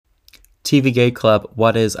TV Gay Club,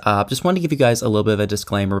 what is up? Just wanted to give you guys a little bit of a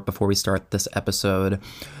disclaimer before we start this episode.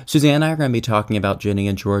 Suzanne and I are going to be talking about Ginny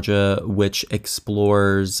and Georgia, which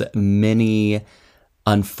explores many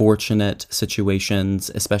unfortunate situations,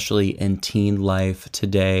 especially in teen life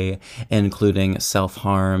today, including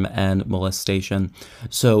self-harm and molestation.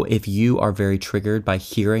 So if you are very triggered by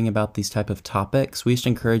hearing about these type of topics, we just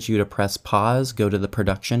encourage you to press pause, go to the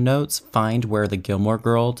production notes, find where the Gilmore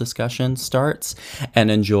Girl discussion starts, and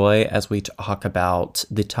enjoy as we talk about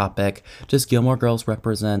the topic, does Gilmore Girls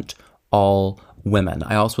represent all women?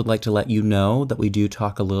 I also would like to let you know that we do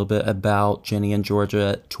talk a little bit about Ginny and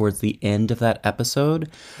Georgia towards the end of that episode.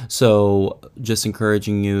 So just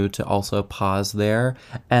encouraging you to also pause there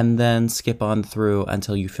and then skip on through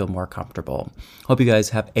until you feel more comfortable. Hope you guys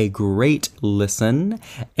have a great listen,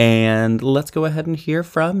 and let's go ahead and hear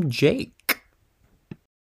from Jake.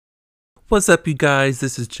 What's up, you guys?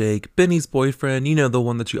 This is Jake, Benny's boyfriend. You know, the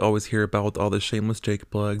one that you always hear about with all the shameless Jake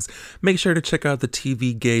plugs. Make sure to check out the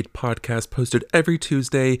TV Gay podcast posted every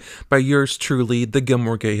Tuesday by yours truly, the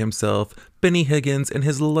Gilmore Gay himself, Benny Higgins, and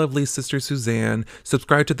his lovely sister Suzanne.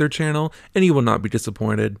 Subscribe to their channel, and you will not be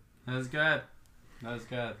disappointed. That was good.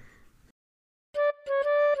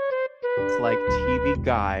 It's like TV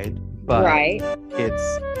Guide, but right.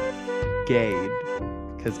 It's gay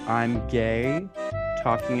because I'm gay.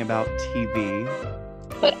 Talking about TV.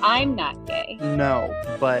 But I'm not gay. No,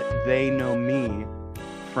 but they know me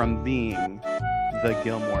from being the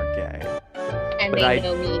Gilmore Gay. And but they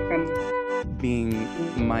know me from being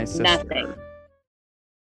my sister. Nothing.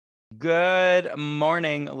 Good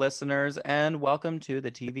morning, listeners, and welcome to the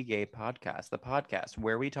TV Gay podcast, the podcast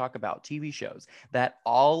where we talk about TV shows that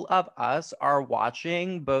all of us are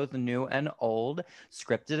watching, both new and old,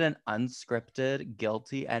 scripted and unscripted,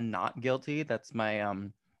 guilty and not guilty. That's my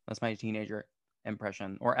teenager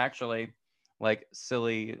impression, or actually like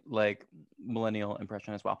silly, like millennial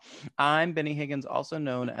impression as well. I'm Benny Higgins, also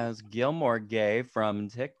known as Gilmore Gay from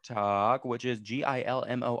TikTok, which is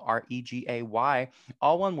GILMOREGAY,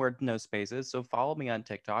 all one word, no spaces. So follow me on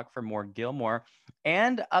TikTok for more Gilmore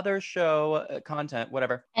and other show content,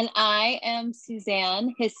 whatever. And I am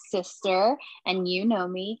Suzanne, his sister, and you know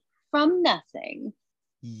me from nothing.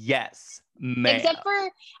 Yes, ma'am. Except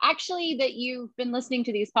for actually that you've been listening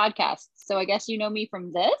to these podcasts. So I guess you know me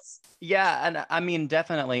from this? Yeah, and I mean,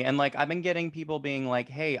 definitely. And like, I've been getting people being like,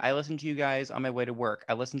 hey, I listen to you guys on my way to work.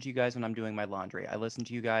 I listen to you guys when I'm doing my laundry. I listen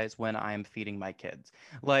to you guys when I'm feeding my kids.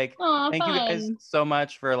 Like, thank you guys so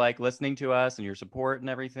much for like listening to us and your support and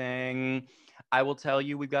everything. I will tell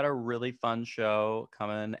you, we've got a really fun show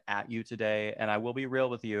coming at you today. And I will be real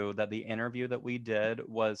with you that the interview that we did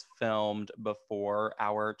was filmed before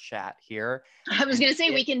our chat here. I was going to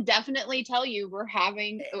say, we can definitely tell you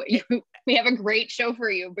we have a great show for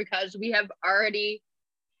you because we have already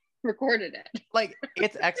recorded it. Like,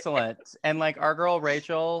 it's excellent. And like, our girl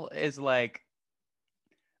Rachel is like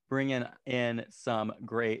bringing in some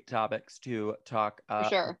great topics to talk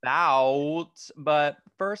about. But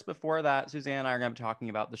first, before that, Suzanne and I are going to be talking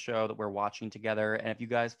about the show that we're watching together. And if you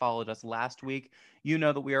guys followed us last week, you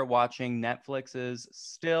know that we are watching Netflix's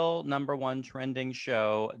still #1 trending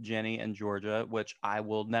show, Ginny and Georgia, which I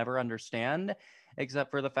will never understand,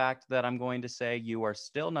 except for the fact that I'm going to say you are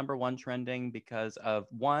still #1 trending because of,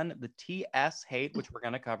 one, the TS hate, which we're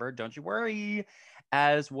going to cover, don't you worry,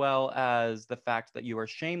 as well as the fact that you are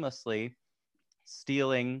shamelessly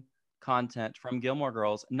stealing content from Gilmore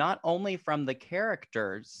Girls, not only from the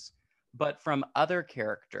characters, but from other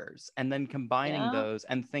characters, and then combining those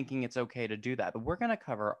and thinking it's okay to do that. But we're going to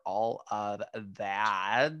cover all of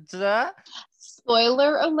that.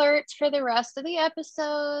 Spoiler alert for the rest of the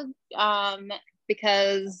episode,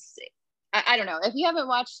 because I don't know, if you haven't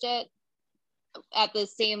watched it at the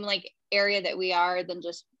same like area that we are, then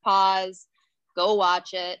just pause, go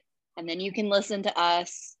watch it, and then you can listen to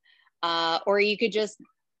us, or you could just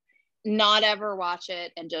not ever watch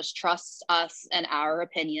it and just trust us and our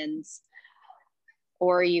opinions,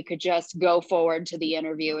 or you could just go forward to the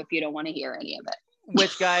interview if you don't want to hear any of it.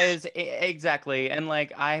 Which, guys, exactly. And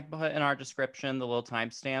like, I put in our description the little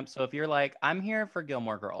timestamp. So if you're like, I'm here for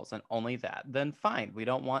Gilmore Girls and only that, then fine. We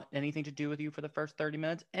don't want anything to do with you for the first 30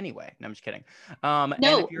 minutes anyway. No, I'm just kidding.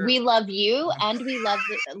 No, we love you, and we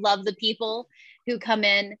love the people who come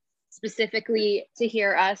in specifically to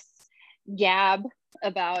hear us gab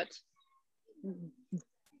about,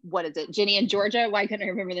 what is it, Ginny and Georgia? Why couldn't I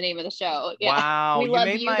remember the name of the show? Yeah. Wow, we love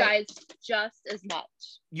you guys just as much.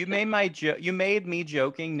 You made me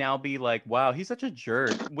joking now be like, wow, he's such a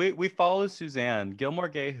jerk. We follow Suzanne, Gilmore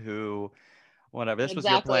Gay, who Whatever. This was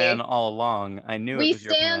your Exactly. plan all along. I knew it We was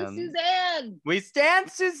your stand plan. Suzanne. We stand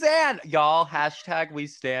Suzanne. Y'all, hashtag we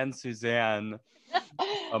stand Suzanne.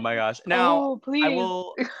 Oh my gosh. Now, please.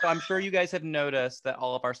 so I'm sure you guys have noticed that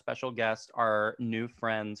all of our special guests are new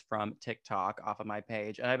friends from TikTok off of my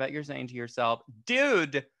page. And I bet you're saying to yourself,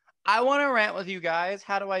 dude, I want to rant with you guys.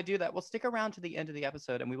 How do I do that? Well, stick around to the end of the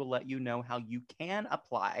episode and we will let you know how you can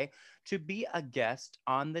apply to be a guest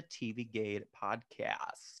on the TV Gate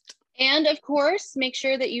podcast. And of course, make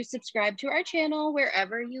sure that you subscribe to our channel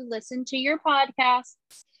wherever you listen to your podcasts.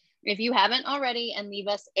 If you haven't already, and leave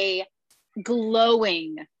us a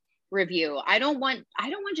glowing review. I don't want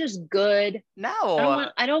just good. No.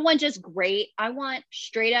 I don't want just great. I want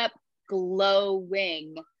straight up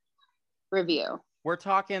glowing review. We're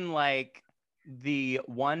talking like the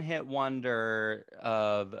one-hit wonder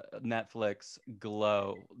of Netflix,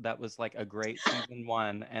 Glow. That was like a great season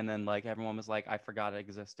 1, and then like everyone was like, I forgot it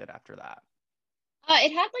existed after that.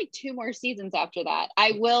 It had like 2 more seasons after that.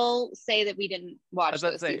 I will say that we didn't watch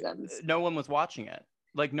those seasons. No one was watching it.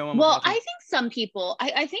 Like no one. Well, I think some people.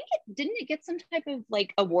 I think it get some type of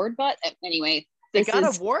like award, but anyway, it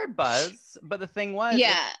got award buzz. But the thing was,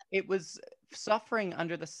 yeah, it was suffering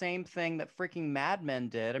under the same thing that freaking Mad Men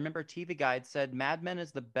did. I remember TV Guide said Mad Men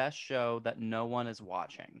is the best show that no one is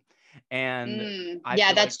watching. And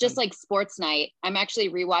that's just like Sports Night. I'm actually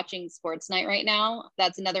rewatching Sports Night right now.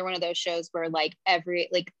 That's another one of those shows where like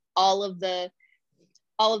all of the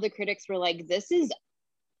critics were like, this is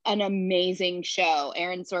an amazing show.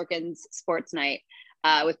 Aaron Sorkin's Sports Night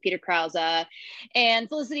with Peter Krause and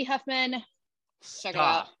Felicity Huffman. Check it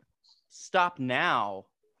out. Stop now.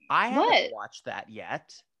 I haven't watched that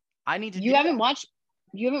yet. I need to. You haven't watched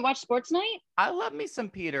Sports Night? I love me some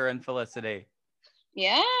Peter and Felicity.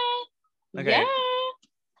 Yeah. Okay. Yeah.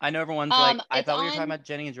 I know everyone's like, I thought we were talking about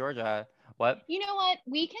Jenny and Georgia. What? You know what?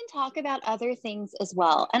 We can talk about other things as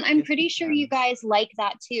well. And I'm pretty sure you guys like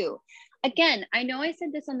that too. Again, I know I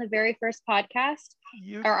said this on the very first podcast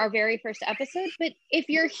or our very first episode, but if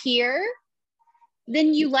you're here,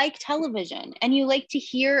 then you like television and you like to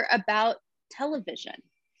hear about television.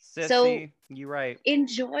 Sissy, so you're right.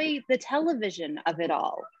 Enjoy the television of it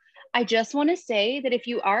all. I just want to say that if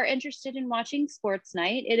you are interested in watching Sports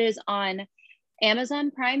Night, it is on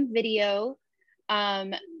Amazon Prime Video,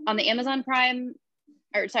 on the Amazon Prime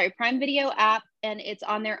Video app, and it's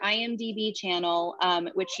on their IMDb channel,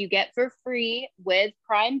 which you get for free with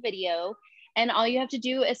Prime Video. And all you have to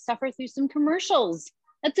do is suffer through some commercials.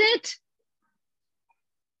 That's it.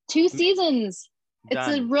 2 seasons. Done.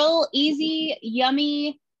 It's a real easy,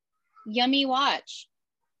 yummy watch.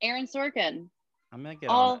 Aaron Sorkin. I'm gonna get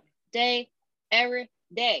all on it. Day, every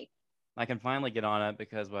day. I can finally get on it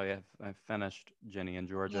because I've finished Jenny and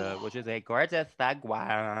Georgia, which is a gorgeous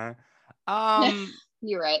segue.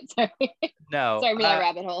 You're right. Sorry. No. Sorry for that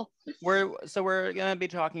rabbit hole. We're gonna be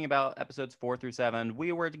talking about episodes 4 through 7.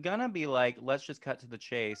 We were gonna be like, let's just cut to the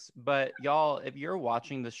chase. But y'all, if you're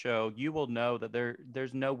watching the show, you will know that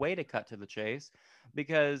there's no way to cut to the chase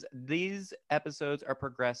because these episodes are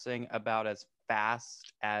progressing about as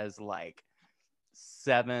fast as like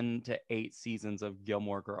 7 to 8 seasons of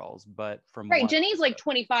Gilmore Girls, but from Jenny's like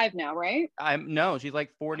 25 now, right? No, she's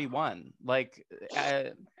like 41. Like,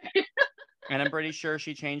 and I'm pretty sure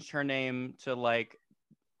she changed her name to like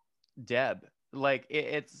Deb. Like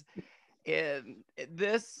it's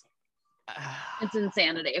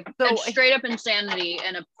insanity. It's straight up insanity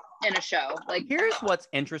in a show. Like, here's what's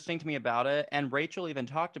interesting to me about it, and Rachel even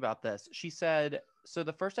talked about this. She said, so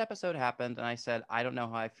the first episode happened and I said, I don't know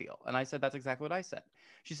how I feel. And I said, that's exactly what I said.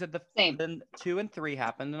 She said then 2 and 3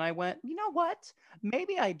 happened and I went, you know what?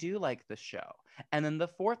 Maybe I do like this show. And then the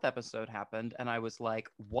 4th episode happened and I was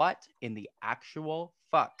like, what in the actual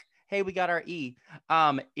fuck? Hey, we got our E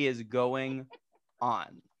is going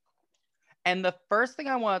on. And the first thing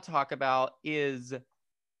I want to talk about is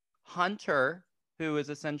Hunter, who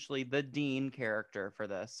is essentially the Dean character for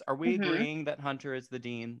this. Are we agreeing that Hunter is the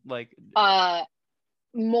Dean? Like,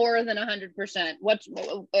 more than 100%. What's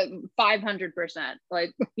 500%?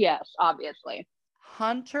 Like, yes, obviously.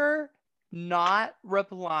 Hunter not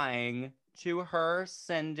replying to her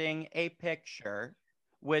sending a picture,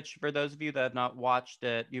 which for those of you that have not watched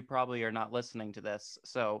it, you probably are not listening to this.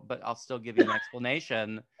 So, but I'll still give you an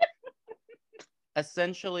explanation.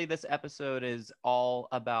 Essentially, this episode is all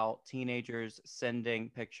about teenagers sending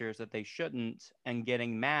pictures that they shouldn't and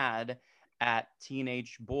getting mad at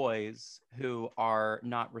teenage boys who are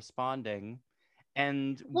not responding.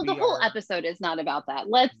 And the whole episode is not about that.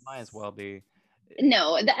 Might as well be.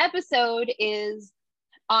 No, the episode is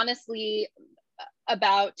honestly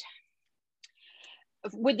about,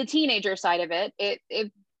 with the teenager side of it,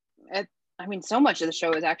 I mean, so much of the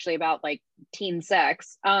show is actually about like teen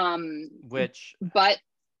sex. Which, but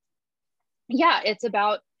yeah, it's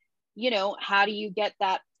about, how do you get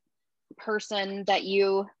that person that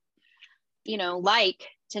you like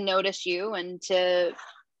to notice you and to,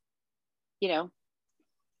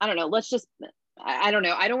 I don't know, let's just, I don't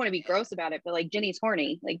know, I don't want to be gross about it, but like Ginny's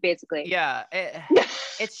horny, like basically. yeah,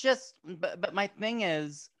 it's just, but my thing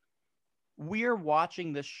is, we're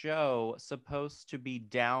watching the show supposed to be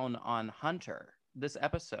down on Hunter this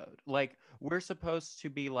episode. Like, we're supposed to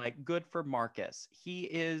be like, good for Marcus. He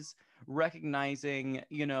is recognizing,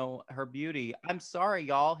 her beauty. I'm sorry,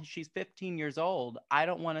 y'all. She's 15 years old. I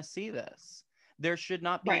don't want to see this. There should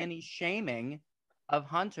not be Right. any shaming of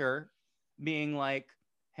Hunter being like,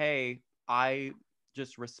 hey, I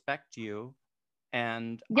just respect you.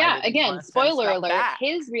 And yeah, I again, wanna send spoiler stuff alert, back.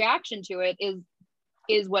 his reaction to it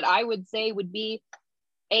is what I would say would be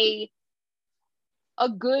a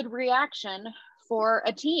good reaction for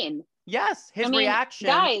a teen. Yes, his reaction.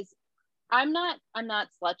 Guys, I'm not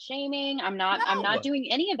slut shaming. I'm not doing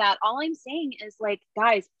any of that. All I'm saying is like,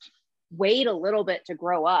 guys, wait a little bit to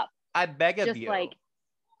grow up. I beg of Just you. like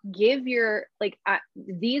give your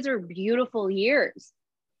these are beautiful years.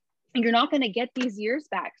 You're not going to get these years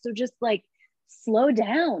back. So just like slow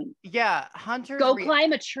down. Yeah, Hunter's go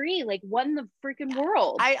climb a tree. Like, what in the freaking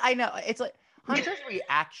world? I know. It's like Hunter's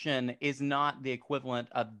reaction is not the equivalent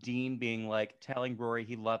of Dean being like telling Rory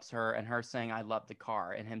he loves her and her saying I love the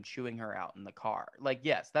car and him chewing her out in the car. Like,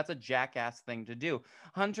 yes, that's a jackass thing to do.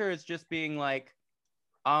 Hunter is just being like,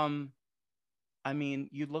 I mean,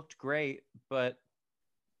 you looked great, but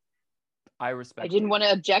I respect I didn't you. want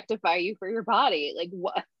to objectify you for your body. Like,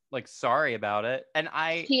 what? Like, sorry about it. And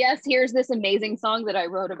P.S. Here's this amazing song that I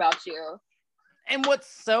wrote about you. And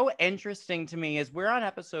what's so interesting to me is we're on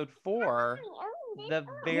episode 4. The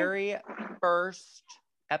very first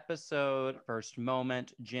episode, first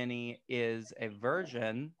moment, Ginny is a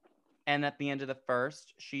virgin. And at the end of the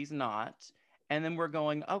first, she's not. And then we're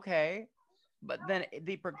going, okay. But then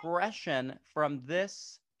the progression from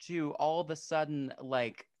this to all of a sudden,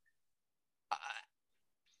 like,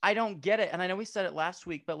 I don't get it. And I know we said it last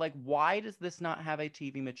week, but like, why does this not have a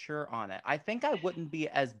TV mature on it? I think I wouldn't be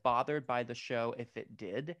as bothered by the show if it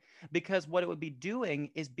did, because what it would be doing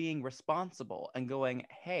is being responsible and going,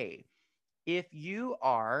 hey, if you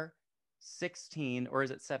are 16, or is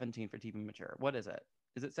it 17 for TV mature? What is it?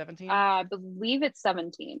 Is it 17? I believe it's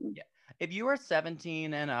 17. Yeah. If you are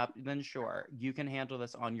 17 and up, then sure, you can handle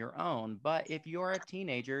this on your own. But if you're a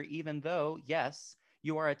teenager, even though, yes,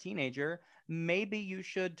 you are a teenager, maybe you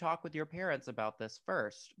should talk with your parents about this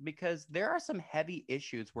first, because there are some heavy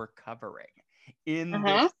issues we're covering in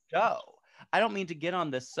this show. I don't mean to get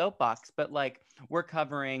on this soapbox, but like, we're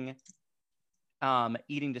covering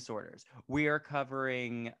eating disorders. We are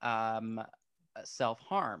covering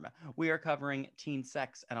self-harm. We are covering teen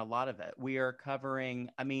sex, and a lot of it. We are covering,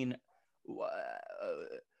 I mean,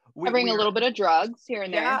 covering a little bit of drugs here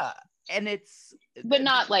and there. Yeah, and it's... But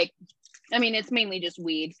not like, I mean, it's mainly just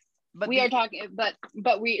weed. But we are talking,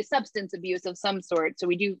 but we substance abuse of some sort. So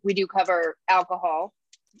we do cover alcohol.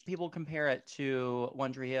 People compare it to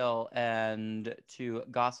One Tree Hill and to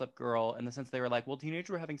Gossip Girl in the sense they were like, well, teenagers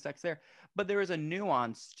were having sex there, but there is a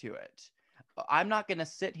nuance to it. I'm not going to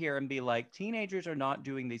sit here and be like, teenagers are not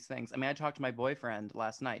doing these things. I mean, I talked to my boyfriend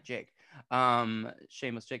last night, Jake.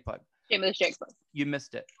 Shameless Jake plug. Shameless Jake plug. You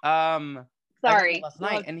missed it. Sorry. Last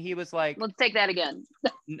night, and he was like, let's take that again.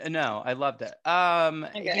 No, I loved it.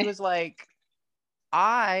 Okay. He was like,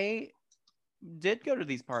 I did go to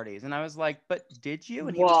these parties, and I was like, but did you?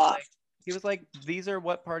 And he was like, these are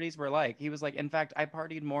what parties were like. He was like, in fact, I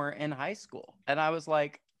partied more in high school. And I was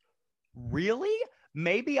like, really?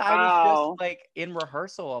 Maybe I was just like in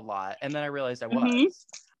rehearsal a lot, and then I realized I was.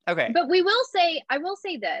 Okay. But I will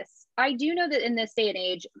say this. I do know that in this day and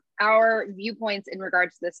age, our viewpoints in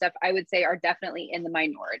regards to this stuff, I would say, are definitely in the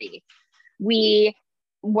minority. We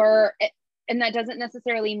were, and that doesn't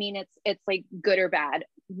necessarily mean it's like good or bad.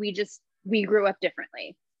 We grew up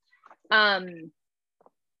differently.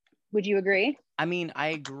 Would you agree? I mean, I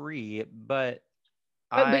agree, but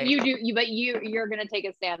you're gonna take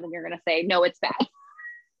a stand and you're gonna say no, it's bad.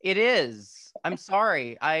 It is. I'm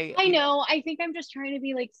sorry. I know. I think I'm just trying to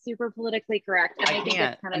be like super politically correct. And I think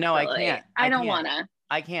it's kind of silly. I can't. I don't wanna.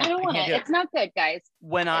 I can't. I don't wanna. It's not good, guys.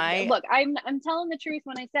 When look, I'm telling the truth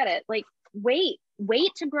when I said it. Like, wait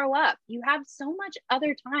to grow up. You have so much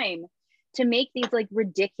other time to make these like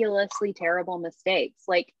ridiculously terrible mistakes.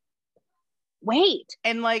 Like, wait.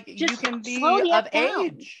 And like, you can be of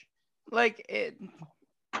age. Like it.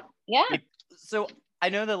 Yeah. So I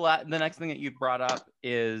know the next thing that you brought up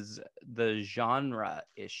is the genre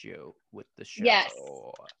issue with the show.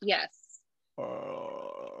 Yes.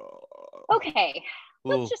 Oh. Okay,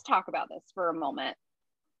 let's Ooh. just talk about this for a moment.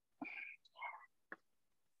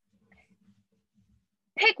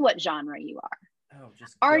 Pick what genre you are. Oh,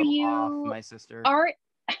 just Are go you off, my sister.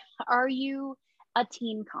 Are you a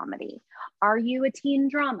teen comedy? Are you a teen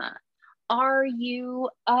drama? Are you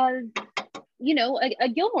a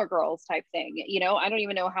Gilmore Girls type thing? I don't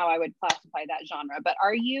even know how I would classify that genre, but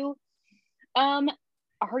are you a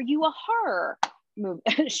horror movie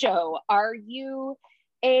show? Are you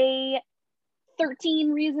a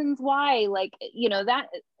 13 Reasons Why? That.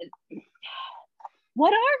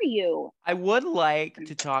 What are you? I would like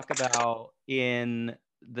to talk about, in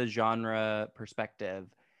the genre perspective,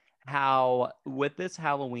 how with this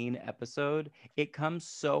Halloween episode, it comes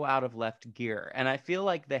so out of left gear. And I feel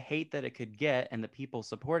like the hate that it could get and the people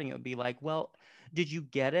supporting it would be like, well, did you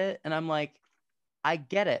get it? And I'm like, I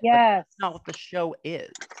get it, but Yes. that's not what the show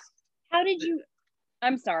is. How did you?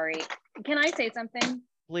 I'm sorry. Can I say something?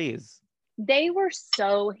 Please. They were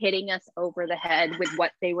so hitting us over the head with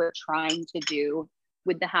what they were trying to do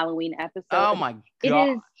with the Halloween episode. Oh my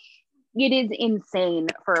God. It is insane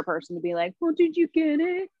for a person to be like, well, did you get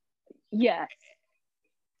it? Yes.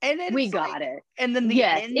 And we got it. And then the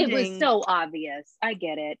ending, it was so obvious. I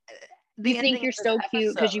get it. You think you're so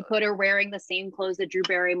cute because you put her wearing the same clothes that Drew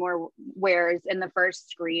Barrymore wears in the first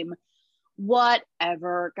Scream.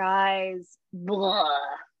 Whatever, guys. Blah.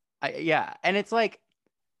 Yeah. And it's like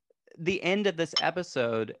the end of this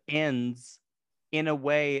episode ends in a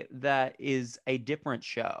way that is a different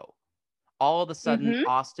show. All of a sudden,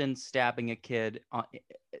 Austin stabbing a kid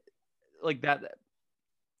like that.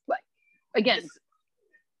 Again,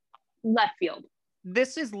 left field.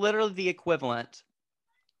 This is literally the equivalent.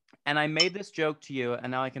 And I made this joke to you,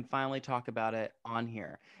 and now I can finally talk about it on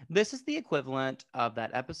here. This is the equivalent of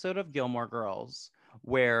that episode of Gilmore Girls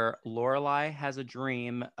where Lorelai has a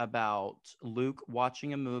dream about Luke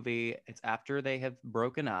watching a movie. It's after they have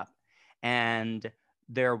broken up, and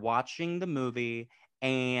they're watching the movie,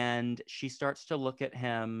 and she starts to look at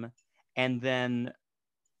him, and then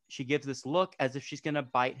she gives this look as if she's going to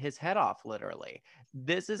bite his head off, literally.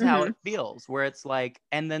 This is how it feels, where it's like,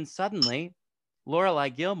 and then suddenly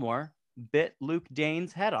Lorelai Gilmore bit Luke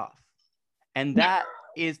Dane's head off. And that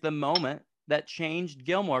is the moment that changed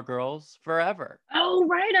Gilmore Girls forever. Oh,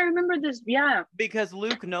 right. I remember this. Yeah. Because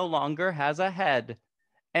Luke no longer has a head.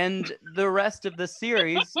 And the rest of the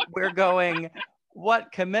series, we're going,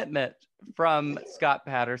 what commitment from Scott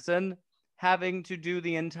Patterson, having to do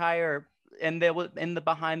the entire, and they would, in the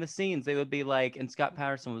behind the scenes, they would be like, and Scott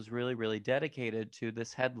Patterson was really, really dedicated to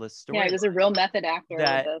this headless story. Yeah, he was a real method actor.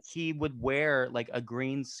 That he would wear like a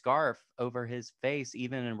green scarf over his face,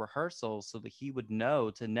 even in rehearsals, so that he would know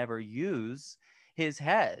to never use his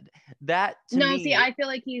head. That to me, see, I feel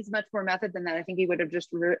like he's much more method than that. I think he would have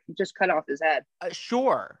just cut off his head.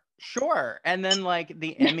 Sure. And then like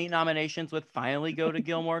the Emmy nominations would finally go to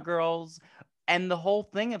Gilmore Girls. And the whole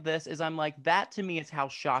thing of this is, I'm like, that to me is how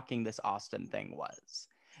shocking this Austin thing was.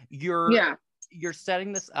 You're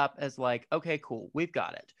setting this up as like, okay, cool, we've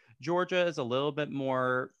got it. Georgia is a little bit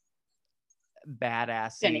more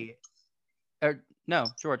badassy.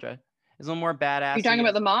 Georgia is a little more badassy. You're talking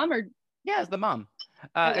about the mom, or? Yeah, it's the mom.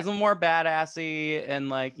 Okay. It's a little more badassy and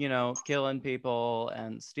like, killing people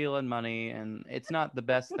and stealing money. And it's not the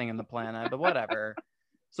best thing on the planet, but whatever.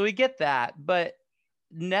 So we get that. But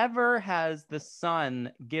never has the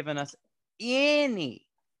son given us any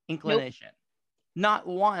inclination. Nope. Not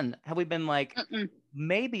one have we been like,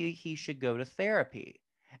 maybe he should go to therapy.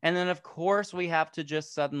 And then, of course, we have to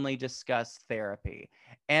just suddenly discuss therapy.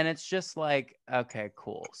 And it's just like, okay,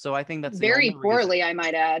 cool. So I think that's very poorly, I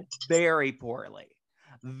might add. Very poorly.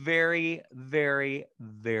 Very, very,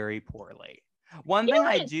 very poorly. One thing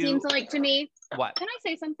I do... seems like to me... What? Can I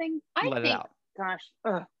say something? Let it out. Gosh,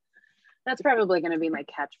 that's probably going to be my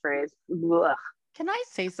catchphrase. Ugh. Can I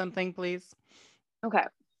say something, please? Okay.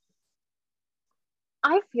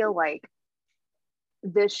 I feel like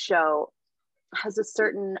this show has a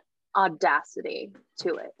certain audacity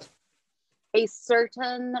to it. A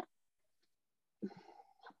certain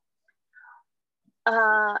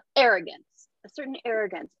arrogance. A certain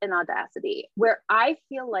arrogance and audacity, where I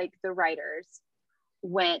feel like the writers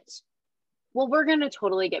went, well, we're going to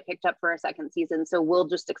totally get picked up for a second season, so we'll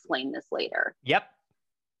just explain this later. Yep.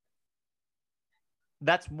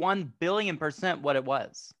 That's 1,000,000,000% what it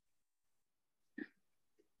was.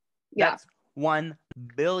 Yeah. That's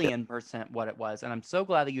 1,000,000,000% what it was. And I'm so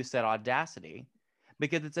glad that you said audacity,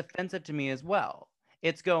 because it's offensive to me as well.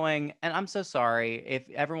 It's going, and I'm so sorry if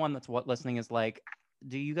everyone that's listening is like,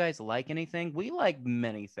 do you guys like anything? We like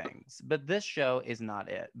many things, but this show is not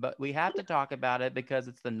it. But we have to talk about it because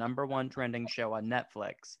it's the #1 trending show on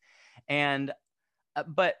Netflix. And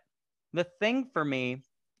but the thing for me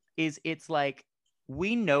is it's like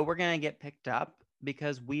we know we're going to get picked up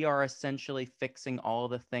because we are essentially fixing all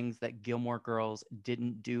the things that Gilmore Girls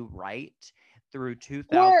didn't do right through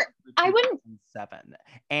 2000 Or through I wouldn't 2007.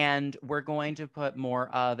 And we're going to put more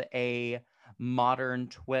of a modern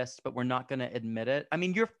twist, but we're not going to admit it. I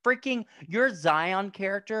mean, your Zion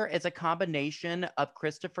character is a combination of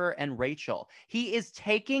Christopher and Rachel. He is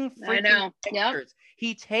taking I freaking know. Yep. pictures.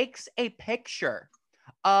 He takes a picture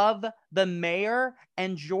of the mayor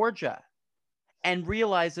and Georgia and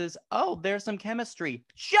realizes, oh, there's some chemistry,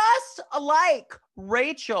 just like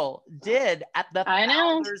Rachel did at the I know.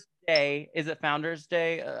 Founders Day. Is it Founders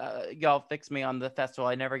Day? Y'all fix me on the festival.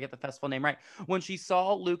 I never get the festival name right. When she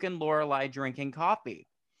saw Luke and Lorelai drinking coffee,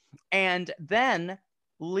 and then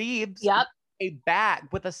leaves Yep. a bag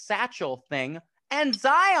with a satchel thing, and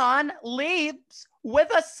Zion leaves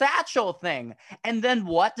with a satchel thing. And then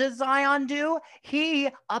what does Zion do? He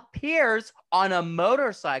appears on a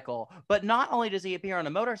motorcycle. But not only does he appear on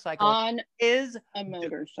a motorcycle, On his a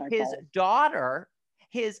motorcycle.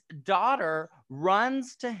 his daughter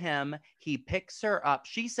runs to him. He picks her up.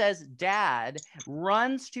 She says, Dad,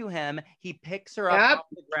 runs to him. He picks her up Yep. off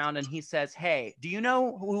the ground and he says, hey, do you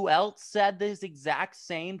know who else said this exact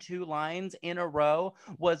same 2 lines in a row?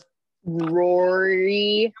 Was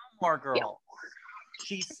Rory. Gilmore Girls.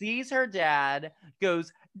 She sees her dad,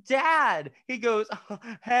 goes, Dad. He goes,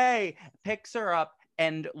 hey, picks her up,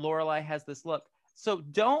 and Lorelai has this look. So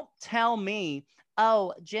don't tell me,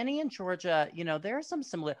 oh, Jenny and Georgia, there are some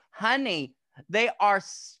similar. Honey, they are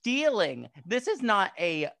stealing. This is not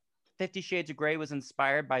a 50 Shades of Grey was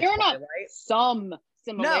inspired by There are Twilight. not some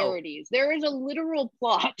similarities. No. There is a literal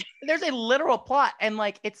plot. There's a literal plot, and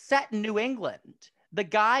it's set in New England. The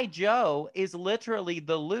guy, Joe, is literally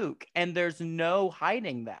the Luke, and there's no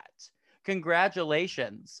hiding that.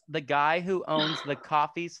 Congratulations. The guy who owns the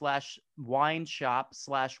coffee / wine shop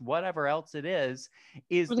 / whatever else it is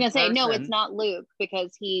I was going to say, no, it's not Luke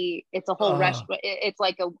because it's a whole restaurant. It's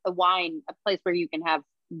like a wine, a place where you can have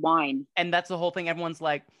wine. And that's the whole thing. Everyone's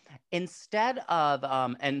like, instead of,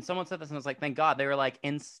 and someone said this and I was like, thank God. They were like,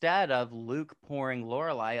 instead of Luke pouring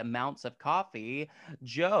Lorelai amounts of coffee,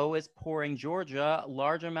 Joe is pouring Georgia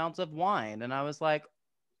large amounts of wine. And I was like,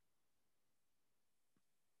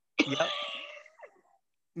 yep.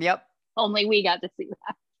 Yep. Only we got to see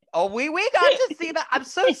that. Oh, we got to see that. I'm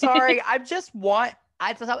so sorry. I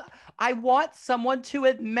want someone to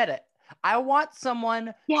admit it. I want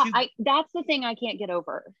someone. Yeah, that's the thing I can't get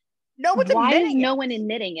over. No one's Why admitting is no one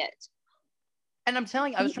admitting it? And I'm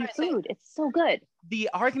telling you, I was trying to say, it's so good. The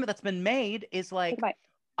argument that's been made is like,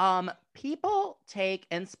 people take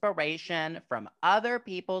inspiration from other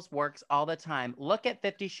people's works all the time. Look at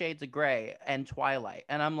 50 Shades of Grey and Twilight.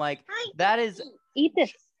 And I'm like, that is... Eat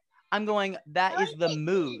this. I'm going, that is the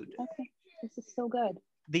mood. Okay, this is so good.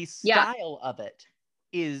 The style of it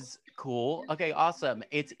is cool. Okay, awesome.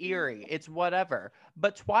 It's eerie. It's whatever.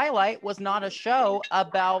 But Twilight was not a show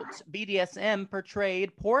about BDSM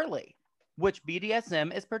portrayed poorly, which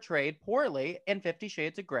BDSM is portrayed poorly in 50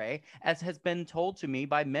 Shades of Grey, as has been told to me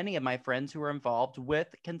by many of my friends who are involved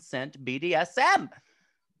with consent BDSM.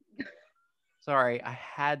 Sorry, I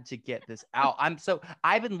had to get this out.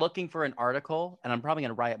 I've been looking for an article, and I'm probably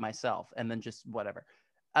going to write it myself, and then just whatever.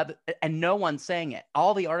 And no one's saying it.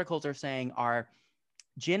 All the articles are saying are,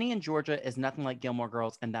 Jenny and Georgia is nothing like Gilmore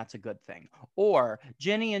Girls, and that's a good thing. Or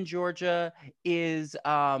Jenny and Georgia is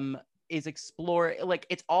exploring,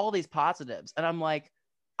 it's all these positives. And I'm like,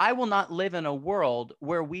 I will not live in a world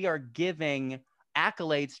where we are giving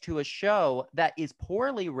accolades to a show that is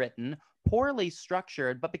poorly written, poorly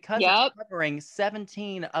structured, but because it's covering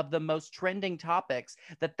 17 of the most trending topics,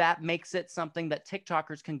 that makes it something that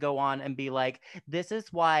TikTokers can go on and be like, this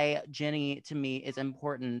is why Jenny to me is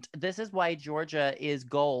important. This is why Georgia is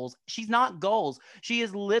goals. She's not goals. She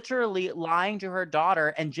is literally lying to her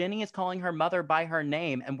daughter, and Jenny is calling her mother by her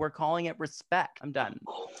name, and we're calling it respect. I'm done.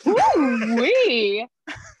 Ooh-wee.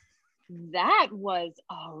 That was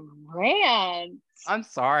a rant. I'm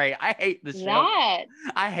sorry. I hate the show.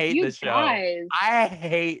 I hate this show. I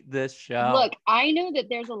hate this show. Look, I know that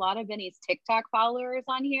there's a lot of Benny's TikTok followers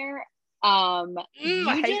on here. I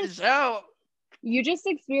hate the show. You just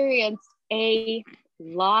experienced a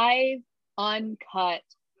live, uncut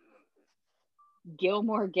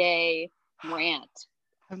Gilmore Gay rant.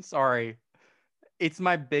 I'm sorry. It's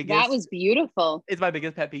my biggest. That was beautiful. It's my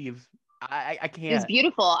biggest pet peeve. I can't. It was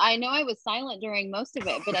beautiful. I know I was silent during most of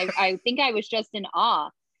it, but I think I was just in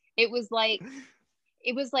awe. It was like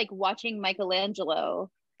it was like watching Michelangelo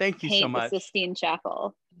Thank you so paint the much. Sistine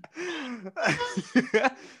Chapel.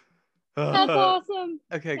 That's awesome.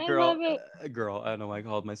 Okay, I girl. love it. Girl. I don't know why I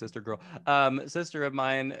called my sister girl. Sister of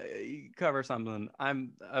mine, cover something.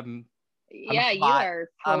 I'm Yeah, you hot. are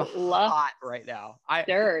I'm hot right now. I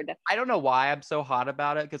don't know why I'm so hot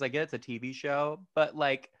about it, because I get it's a TV show, but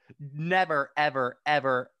like never, ever,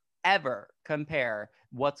 ever, ever compare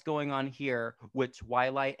what's going on here with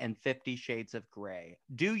Twilight and 50 Shades of Grey.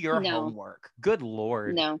 Do your homework. Good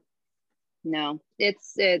Lord. No.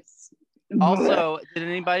 It's Also, did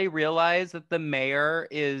anybody realize that the mayor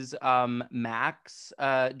is Max?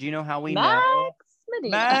 Do you know how we know?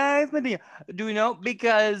 Max Medina. Do we know?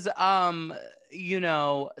 Because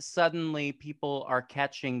suddenly people are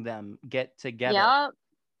catching them get together. Yep.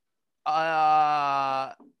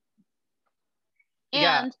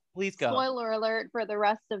 Yeah, please go. Spoiler alert for the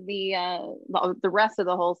rest of the rest of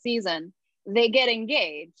the whole season. They get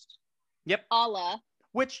engaged. Yep.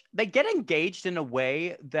 Which they get engaged in a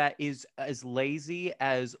way that is as lazy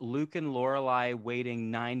as Luke and Lorelai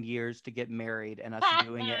waiting 9 years to get married and us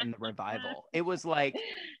doing it in the revival. It was like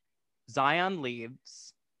Zion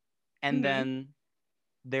leaves, and then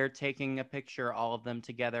they're taking a picture, all of them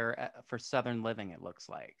together for Southern Living. It looks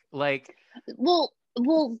like, which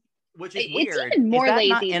is weird. Even more is that lazy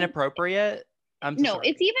not inappropriate? No,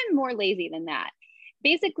 it's even more lazy than that.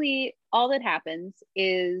 Basically, all that happens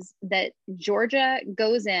is that Georgia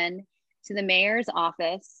goes in to the mayor's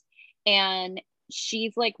office, and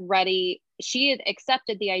she's like ready. She had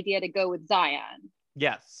accepted the idea to go with Zion.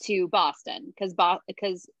 Yes. To Boston because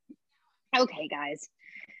okay, guys,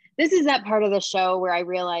 this is that part of the show where I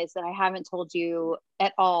realize that I haven't told you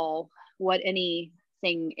at all what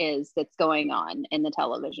anything is that's going on in the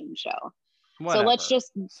television show. Whatever. So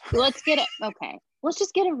let's get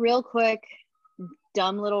a real quick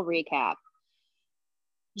dumb little recap.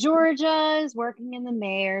 Georgia is working in the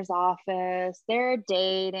mayor's office. They're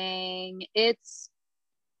dating. It's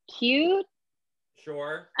cute.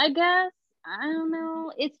 Sure. I guess. I don't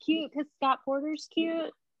know. It's cute because Scott Porter's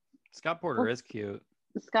cute. Scott Porter is cute.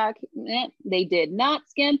 They did not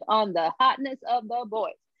skimp on the hotness of the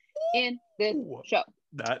boys in this show.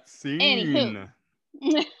 That scene. Anywho.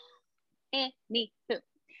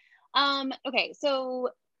 Okay, so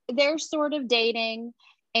they're sort of dating,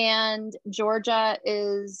 and Georgia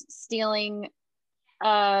is stealing,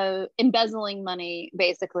 embezzling money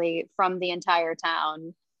basically from the entire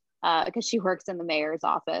town because she works in the mayor's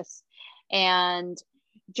office. And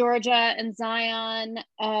Georgia and Zion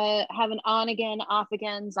have an on again, off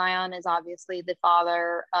again. Zion is obviously the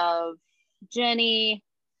father of Jenny.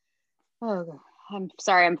 Oh, I'm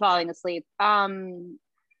sorry, I'm falling asleep.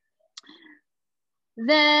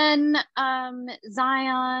 Then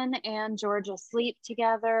Zion and Georgia sleep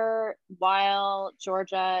together while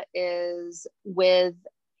Georgia is with,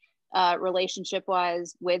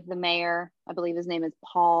 relationship-wise, with the mayor. I believe his name is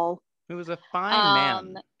Paul. Who is a fine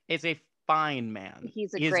man. Is a fine man.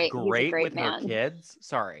 He's great with man. Her kids.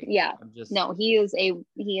 Sorry. Yeah. No, he is a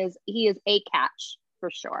catch for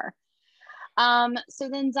sure. So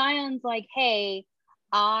then Zion's like, hey,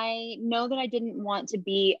 I know that I didn't want to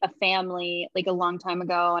be a family like a long time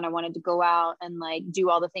ago, and I wanted to go out and like do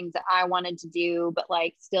all the things that I wanted to do, but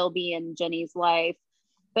like still be in Jenny's life.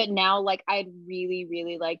 But now, like, I'd really,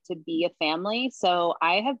 really like to be a family. So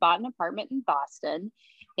I have bought an apartment in Boston,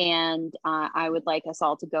 and I would like us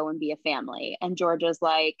all to go and be a family. And Georgia's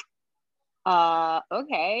like,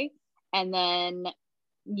 okay. And then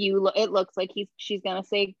it looks like she's gonna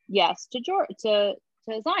say yes to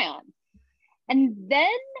Zion. And then,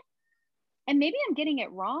 and maybe I'm getting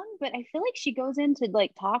it wrong, but I feel like she goes in to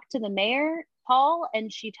like talk to the mayor, Paul,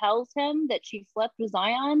 and she tells him that she slept with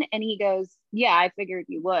Zion, and he goes, yeah, I figured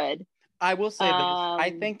you would. I will say this.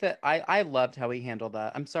 I think that I loved how he handled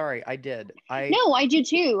that. I'm sorry, I did. No, I do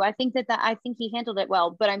too. I think I think he handled it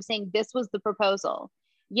well, but I'm saying this was the proposal.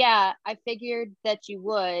 Yeah, I figured that you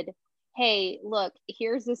would. Hey, look,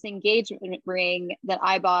 here's this engagement ring that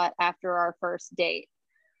I bought after our first date.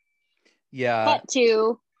 Yeah. Cut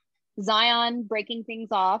to Zion breaking things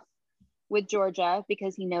off with Georgia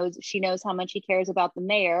because she knows how much he cares about the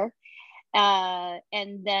mayor.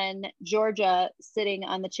 And then Georgia sitting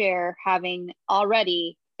on the chair having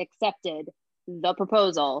already accepted the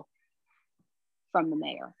proposal from the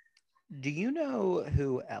mayor. Do you know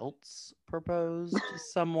who else proposed to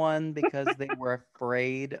someone because they were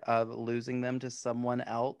afraid of losing them to someone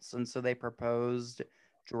else, and so they proposed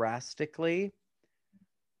drastically?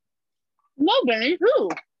 Nobody. Who?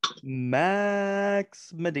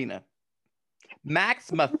 Max Medina.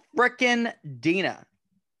 Max frickin' Dina.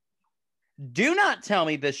 Do not tell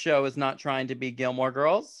me this show is not trying to be Gilmore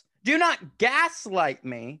Girls. Do not gaslight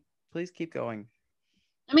me. Please keep going.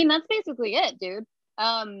 I mean, that's basically it, dude.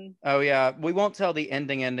 Oh yeah, we won't tell the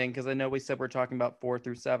ending because I know we said we're talking about 4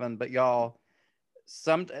 through 7, but y'all,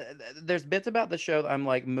 there's bits about the show that I'm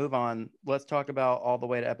like, move on. Let's talk about all the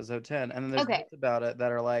way to episode 10, and then there's bits about it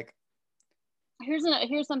that are like,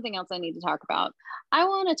 here's something else I need to talk about. I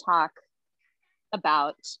want to talk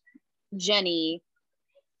about Jenny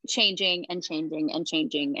changing and changing and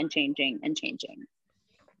changing and changing and changing.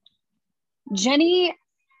 Jenny's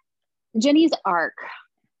arc.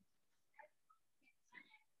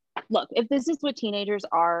 Look, if this is what teenagers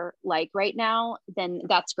are like right now, then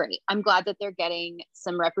that's great. I'm glad that they're getting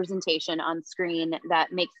some representation on screen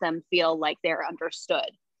that makes them feel like they're understood.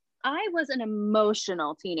 I was an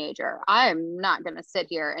emotional teenager. I'm not going to sit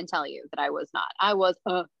here and tell you that I was not. I was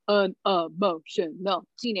an emotional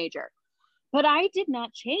teenager. But I did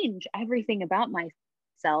not change everything about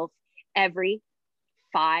myself every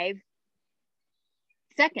 5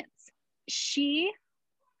 seconds. She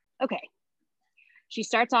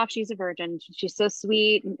starts off, she's a virgin. She's so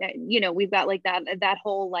sweet. We've got like that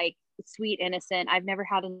whole like sweet, innocent, I've never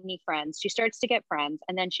had any friends. She starts to get friends,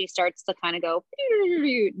 and then she starts to kind of go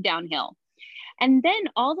downhill. And then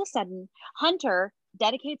all of a sudden, Hunter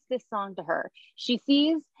dedicates this song to her. She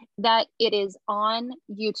sees that it is on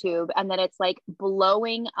YouTube and that it's like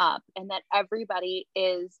blowing up and that everybody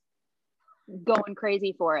is going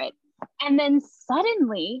crazy for it. And then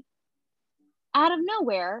suddenly, out of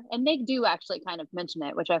nowhere, and they do actually kind of mention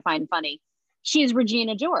it, which I find funny, she's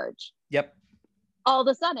Regina George. Yep. All of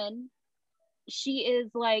a sudden, she is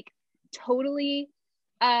like totally,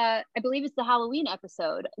 I believe it's the Halloween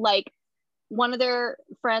episode, like one of their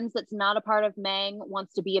friends that's not a part of Mang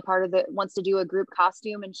wants to do a group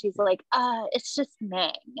costume, and she's like, it's just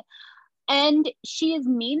Mang. And she is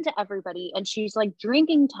mean to everybody, and she's like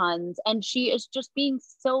drinking tons, and she is just being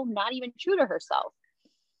so not even true to herself.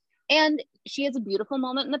 And she has a beautiful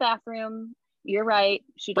moment in the bathroom. You're right.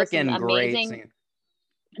 She does some amazing.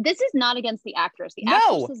 This is not against the actress. The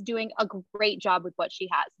actress is doing a great job with what she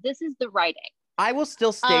has. This is the writing. I will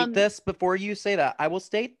still state this before you say that. I will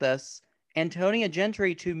state this. Antonia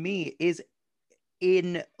Gentry, to me, is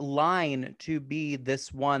in line to be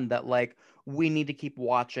this one that like we need to keep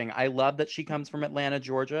watching. I love that she comes from Atlanta,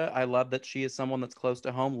 Georgia. I love that she is someone that's close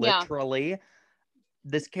to home. Literally,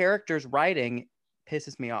 this character's writing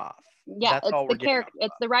pisses me off. Yeah, that's it's the character.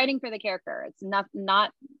 It's the writing for the character. It's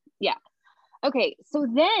not. Yeah. Okay, so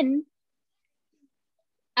then,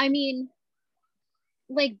 I mean,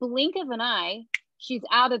 like blink of an eye, she's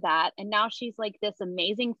out of that, and now she's like this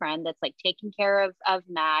amazing friend that's like taking care of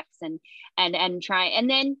Max and trying, and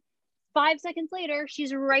then 5 seconds later,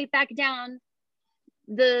 she's right back down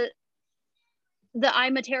the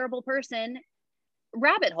I'm a terrible person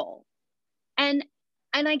rabbit hole, and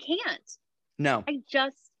I can't. No, I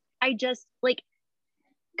just like,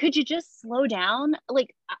 could you just slow down?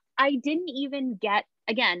 Like, I didn't even get,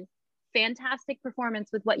 again, fantastic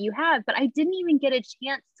performance with what you have, but I didn't even get a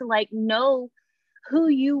chance to like know who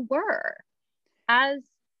you were as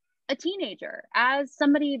a teenager, as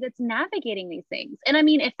somebody that's navigating these things. And I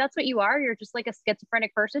mean, if that's what you are, you're just like a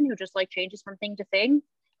schizophrenic person who just like changes from thing to thing,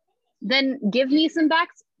 then give me some back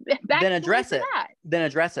then address it. Then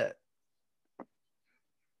address it.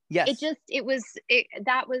 Yes.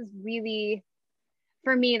 That was really,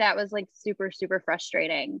 for me, that was like super, super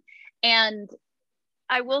frustrating. And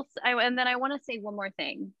and then I want to say one more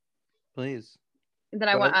thing. Please. That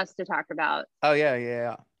I want us to talk about. Oh,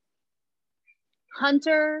 yeah.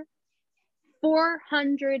 Hunter,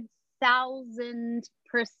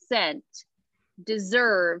 400,000%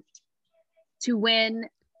 deserved to win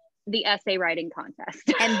the essay writing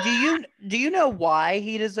contest. And do you know why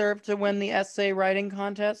he deserved to win the essay writing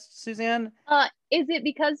contest, Suzanne? Is it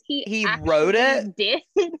because he wrote it? Did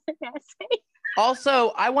an essay?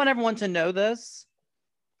 Also, I want everyone to know this.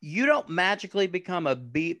 You don't magically become a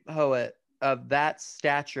beat poet of that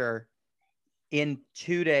stature in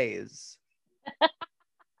 2 days.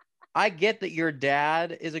 I get that your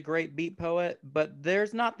dad is a great beat poet, but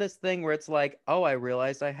there's not this thing where it's like, oh, I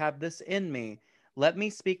realized I have this in me. Let me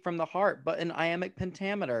speak from the heart, but an iambic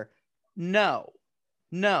pentameter. No.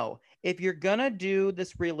 If you're gonna do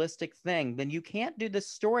this realistic thing, then you can't do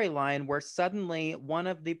this storyline where suddenly one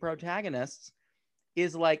of the protagonists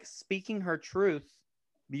is like speaking her truth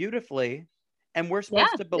beautifully, and we're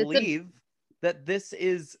supposed to believe that this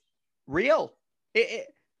is real.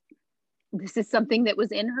 This is something that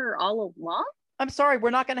was in her all along? I'm sorry, we're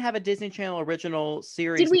not going to have a Disney Channel original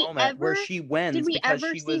series moment where she wins. Did we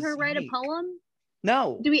ever see her write a poem?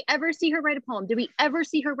 No. Do we ever see her write a poem? Did we ever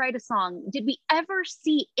see her write a song? Did we ever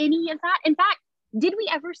see any of that? In fact, did we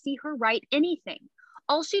ever see her write anything?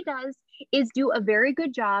 All she does is do a very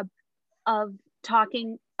good job of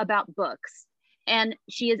talking about books. And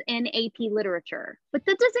she is in AP literature. But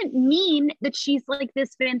that doesn't mean that she's like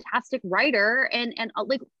this fantastic writer. And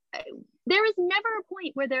like, there is never a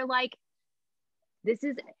point where they're like,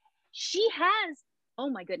 she has, oh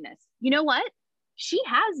my goodness. You know what? She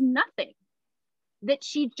has nothing that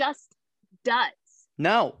she just does.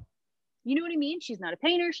 No. You know what I mean? She's not a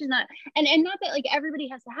painter. She's not, and not that like everybody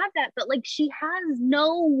has to have that, but like she has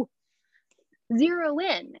no zero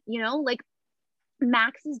in, you know, like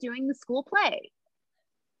Max is doing the school play.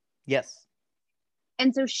 Yes.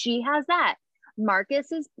 And so she has that.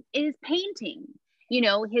 Marcus is painting, you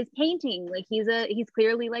know, his painting, like he's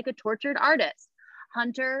clearly like a tortured artist.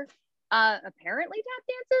 Hunter apparently tap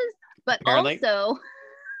dances, but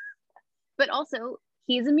also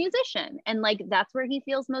he's a musician, and like that's where he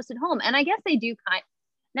feels most at home. And I guess they do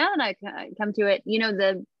now that I come to it, you know,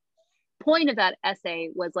 the point of that essay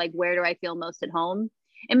was like, where do I feel most at home?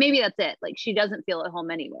 And maybe that's it. Like she doesn't feel at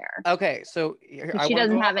home anywhere. Okay, so she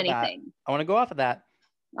doesn't have anything. I want to go off of that.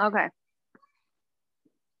 Okay.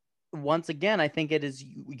 Once again, I think it is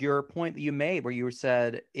your point that you made where you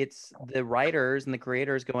said it's the writers and the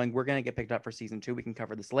creators going, we're going to get picked up for season 2. We can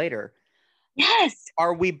cover this later. Yes.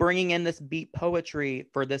 Are we bringing in this beat poetry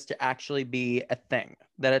for this to actually be a thing?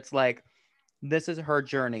 That it's like, this is her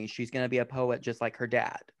journey. She's going to be a poet just like her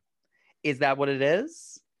dad. Is that what it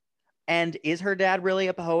is? And is her dad really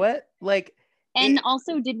a poet? Like, and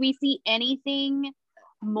also, did we see anything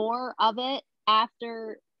more of it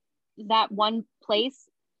after that one place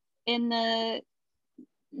in the...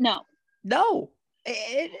 No.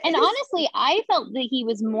 And honestly, I felt that he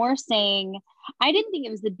was more saying, I didn't think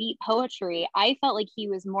it was the beat poetry. I felt like he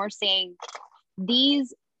was more saying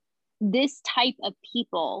this type of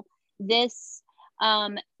people, this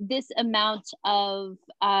amount of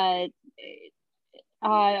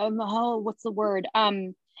what's the word?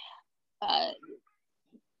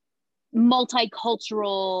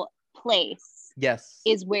 Multicultural place. Yes.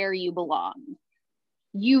 Is where you belong.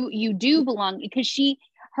 You do belong, because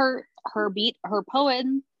her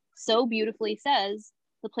poem so beautifully says,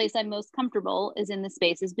 the place I'm most comfortable is in the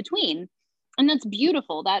spaces between. And that's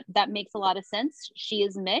beautiful. That makes a lot of sense. She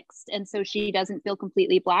is mixed, and so she doesn't feel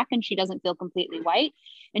completely black and she doesn't feel completely white,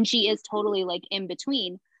 and she is totally like in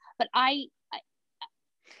between. But I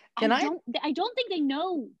don't think they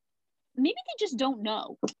know. Maybe they just don't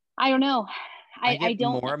know. I don't know. I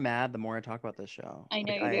don't more mad the more I talk about this show. I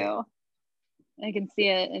know you do. I can see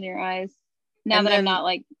it in your eyes. Now that I'm not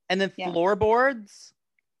like... And then floorboards,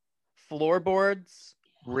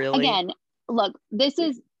 really? Again, look, this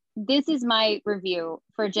is my review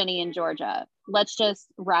for Ginny and Georgia. Let's just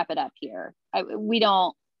wrap it up here. I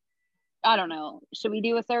don't know. Should we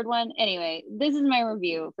do a third one? Anyway, this is my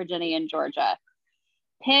review for Ginny and Georgia.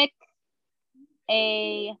 Pick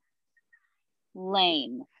a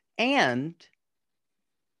lane. And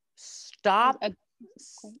stop.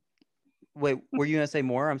 Wait, were you going to say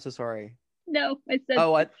more? I'm so sorry. No, I said.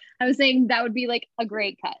 Oh, what? I was saying that would be like a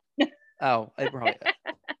great cut. Oh, it probably is.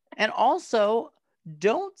 And also,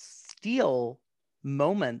 don't steal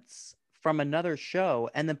moments from another show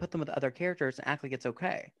and then put them with other characters and act like it's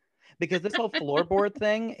okay. Because this whole floorboard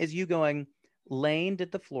thing is you going, Lane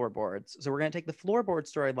did the floorboards, so we're going to take the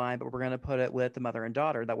floorboard storyline, but we're going to put it with the mother and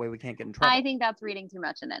daughter. That way we can't get in trouble. I think that's reading too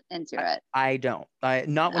much into it. I don't.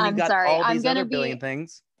 Not when you've got all these other billion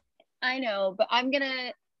things. I know, but I'm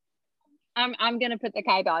gonna put the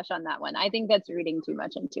kibosh on that one. I think that's reading too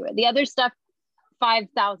much into it. The other stuff,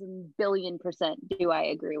 5,000 billion% do I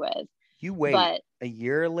agree with. You wait, a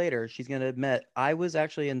year later, she's going to admit, I was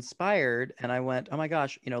actually inspired, and I went, oh my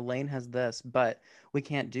gosh, Lane has this, but we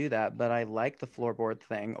can't do that, but I like the floorboard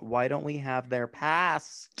thing. Why don't we have their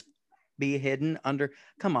past be hidden under...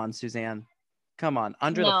 Come on, Suzanne. Come on.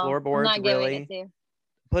 Under the floorboards, really?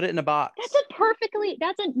 Put it in a box.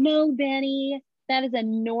 That's a no, Benny. That is a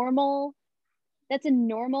normal... That's a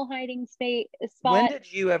normal hiding spot. When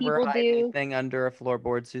did you ever hide anything under a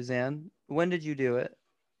floorboard, Suzanne? When did you do it?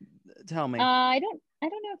 Tell me. I don't know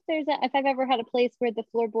if I've ever had a place where the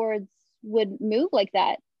floorboards would move like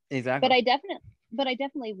that. Exactly. But I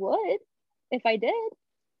definitely would if I did.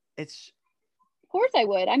 Of course I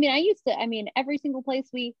would. I mean, every single place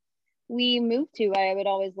we moved to, I would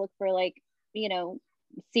always look for like,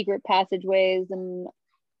 secret passageways and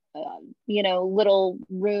little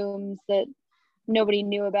rooms that nobody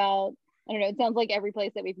knew about. I don't know. It sounds like every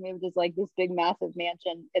place that we've moved is like this big, massive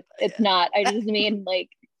mansion. It's not. I just mean like,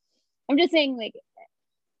 I'm just saying like,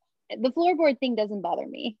 the floorboard thing doesn't bother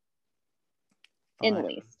me in the Fine.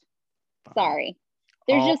 least. Fine. Sorry.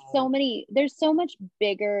 There's so much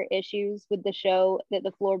bigger issues with the show that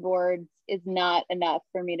the floorboards is not enough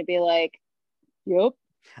for me to be like, yep.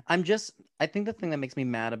 I think the thing that makes me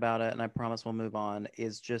mad about it, and I promise we'll move on,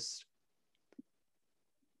 is just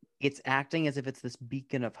it's acting as if it's this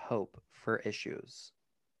beacon of hope for issues.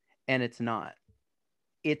 And it's not.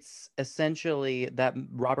 It's essentially that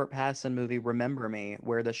Robert Pattinson movie, Remember Me,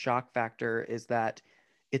 where the shock factor is that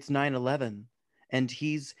it's 9/11 and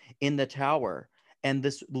he's in the tower. And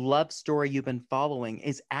this love story you've been following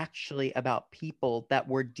is actually about people that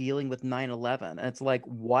were dealing with 9/11. And it's like,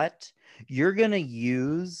 what? You're going to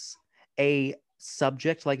use a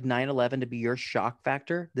subject like 9/11 to be your shock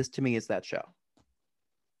factor? This to me is that show.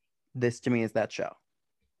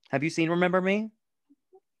 Have you seen Remember Me?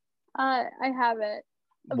 I haven't.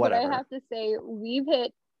 Whatever. But I have to say, we've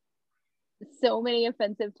hit so many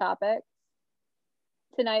offensive topics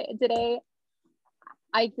today.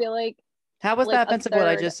 I feel like. How was that offensive what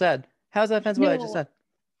I just said? How's that offensive what I just said?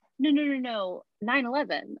 No.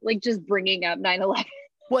 9/11. Like just bringing up 9/11.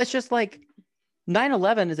 Well, it's just like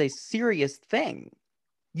 9/11 is a serious thing.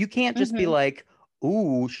 You can't just be like,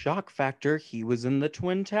 ooh, shock factor. He was in the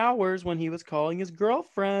Twin Towers when he was calling his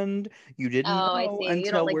girlfriend. You didn't know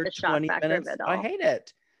until we're 20 minutes. I hate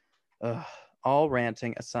it. Ugh. All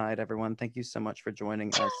ranting aside, everyone, thank you so much for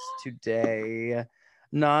joining us today.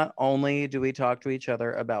 Not only do we talk to each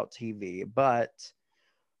other about TV, but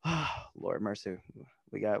Lord mercy,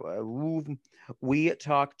 we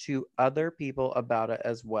talk to other people about it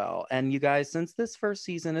as well. And you guys, since this first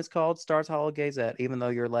season is called Stars Hollow Gazette, even though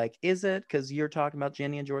you're like, is it? Because you're talking about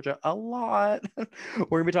Ginny and Georgia a lot.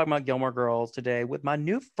 We're gonna be talking about Gilmore Girls today with my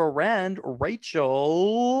new friend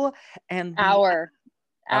Rachel and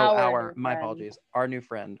my apologies, our new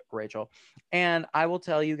friend Rachel. And I will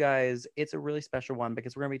tell you guys, it's a really special one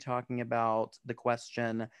because we're going to be talking about the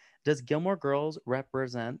question, does Gilmore Girls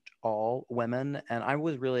represent all women? And I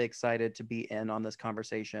was really excited to be in on this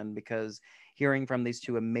conversation because hearing from these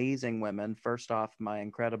two amazing women, first off, my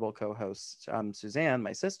incredible co-host Suzanne,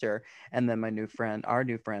 my sister, and then our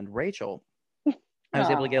new friend Rachel, I was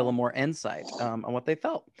able to get a little more insight on what they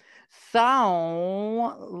felt.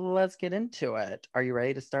 So let's get into it. Are you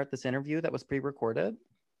ready to start this interview that was pre-recorded?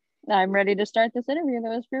 I'm ready to start this interview that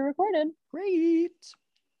was pre-recorded. Great.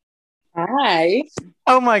 Hi.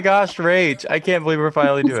 Oh my gosh, Rach. I can't believe we're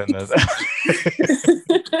finally doing this.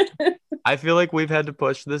 I feel like we've had to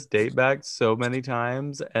push this date back so many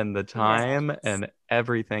times, and the time and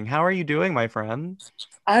everything. How are you doing, my friend?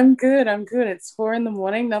 I'm good. It's 4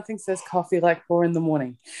 a.m. Nothing says coffee like 4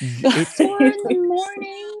 a.m. It's 4 a.m.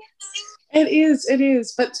 It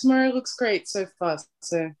is. But tomorrow looks great so far,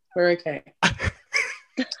 so we're okay.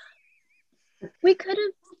 We could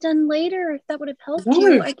have done later if that would have helped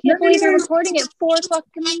you. I can't believe you're recording at 4 o'clock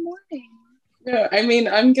in the morning. No, I mean,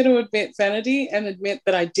 I'm going to admit vanity and admit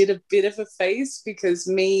that I did a bit of a face because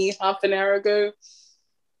me half an hour ago,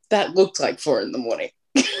 that looked like 4 a.m.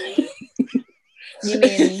 You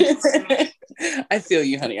mean? I feel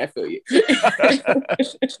you, honey. I feel you. You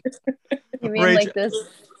mean Rach, like this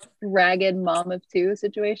ragged mom of two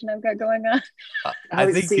situation I've got going on?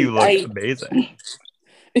 I think you look amazing.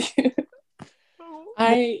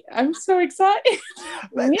 I'm so excited.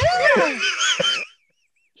 Yeah.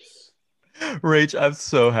 Rach, I'm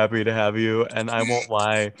so happy to have you, and I won't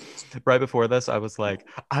lie. Right before this, I was like,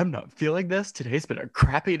 I'm not feeling this. Today's been a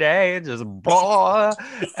crappy day, just blah.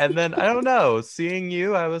 And then, I don't know, seeing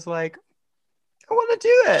you, I was like, I want to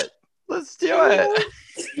do it. Let's do it.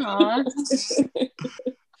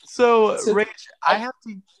 So, Rach, I have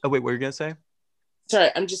to... Oh, wait, what were you going to say? Sorry,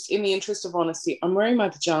 I'm just, in the interest of honesty, I'm wearing my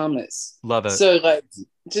pajamas. Love it. So, like,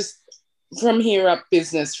 just from here up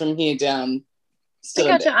business, from here down... I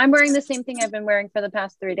gotcha. I'm wearing the same thing I've been wearing for the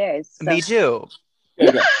past 3 days. So. Me too.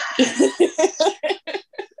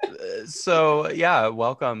 So yeah,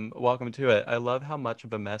 welcome to it. I love how much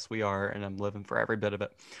of a mess we are, and I'm living for every bit of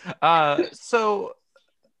it. So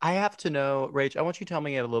I have to know, Rach, I want you to tell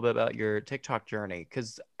me a little bit about your TikTok journey,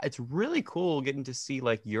 because it's really cool getting to see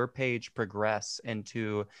like your page progress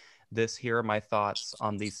into this. Here are my thoughts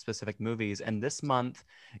on these specific movies. And this month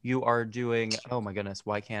you are doing, oh my goodness,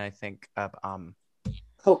 why can't I think of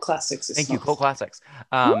Cult Classics. Thank you, Cult Classics.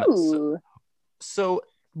 So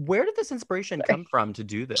where did this inspiration come from to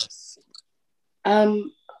do this?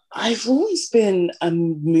 I've always been a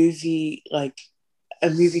movie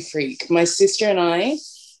freak. My sister and I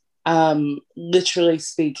literally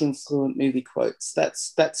speak in fluent movie quotes.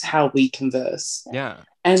 That's how we converse. Yeah.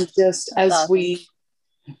 And just as we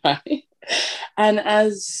right? And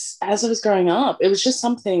as I was growing up, it was just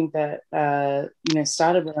something that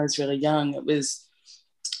started when I was really young.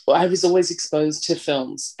 I was always exposed to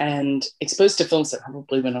films that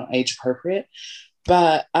probably were not age appropriate,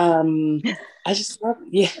 but I just love,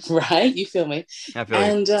 yeah, right. You feel me? I feel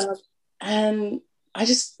like And I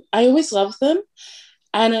always loved them.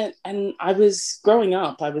 And I was growing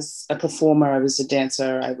up. I was a performer. I was a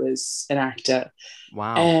dancer. I was an actor.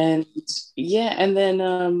 wow. And yeah, and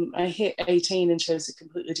then I hit 18 and chose a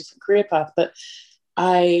completely different career path. But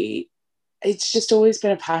it's just always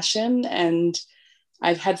been a passion, and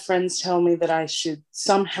I've had friends tell me that I should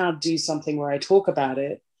somehow do something where I talk about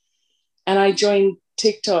it. And I joined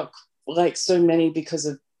TikTok like so many because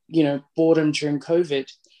of, boredom during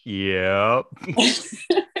COVID. Yep.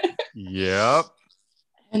 Yep.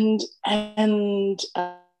 And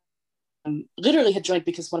literally had joined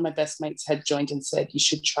because one of my best mates had joined and said, you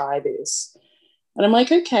should try this. And I'm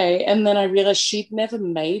like, okay. And then I realized she'd never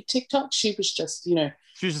made TikTok. She was just,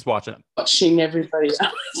 she was just watching it. Watching everybody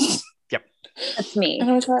else. Yep. That's me.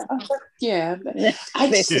 And I was like, oh, yeah.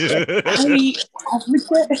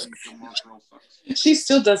 She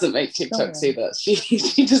still doesn't make TikToks either.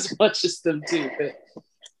 She just watches them too. But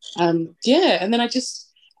yeah. And then I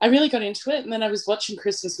really got into it. And then I was watching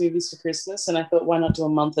Christmas movies for Christmas, and I thought, why not do a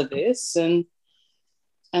month of this? And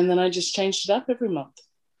then I just changed it up every month.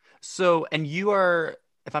 So, and you are,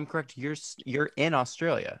 if I'm correct, you're in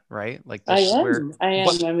Australia, right? Like I am.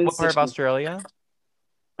 What part of Australia?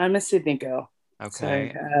 I'm a Sydney girl.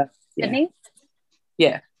 Okay. So, Sydney?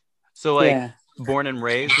 Yeah. So born and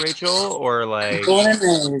raised, Rachel, or like born and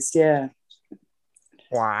raised, yeah.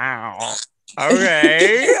 Wow.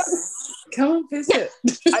 Okay. Come and visit.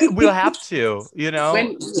 We'll have to,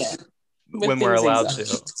 when we're allowed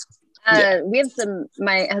to. We have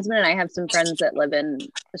my husband and I have some friends that live in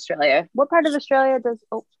Australia. What part of Australia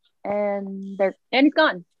and he's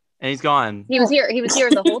gone. And he's gone. He was here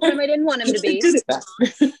the whole time I didn't want him to be.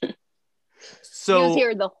 So he was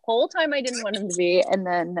here the whole time I didn't want him to be, and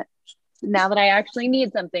then now that I actually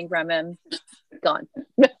need something from him, gone.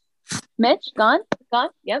 Mitch, gone?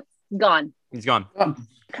 Yep, gone. He's gone.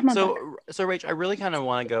 Come on. So Rach, I really kind of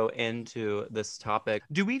want to go into this topic.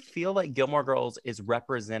 Do we feel like Gilmore Girls is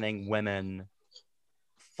representing women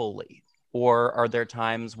fully? Or are there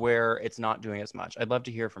times where it's not doing as much? I'd love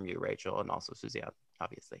to hear from you, Rachel, and also Suzanne,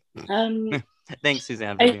 obviously. Thanks,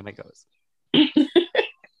 Suzanne, for being my co-host.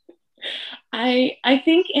 I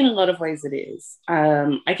think in a lot of ways it is.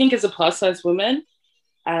 I think as a plus-size woman,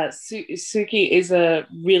 Suki is a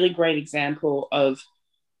really great example of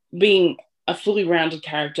being a fully rounded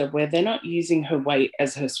character where they're not using her weight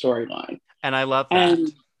as her storyline. And I love that.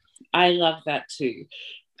 And I love that too.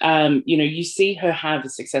 You see her have a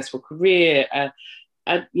successful career,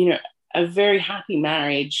 a very happy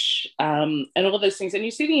marriage, and all of those things. And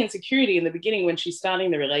you see the insecurity in the beginning when she's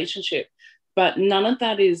starting the relationship, but none of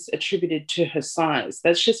that is attributed to her size.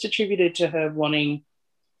 That's just attributed to her wanting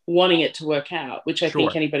it to work out, which I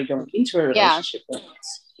think anybody going into a relationship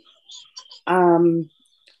wants.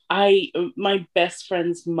 My best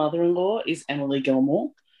friend's mother-in-law is Emily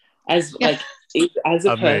Gilmore, as a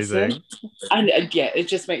person. And it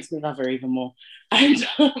just makes me love her even more. And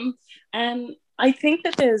I think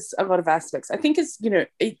that there's a lot of aspects. I think as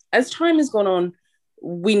time has gone on,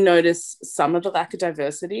 we notice some of the lack of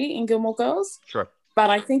diversity in Gilmore Girls. Sure. But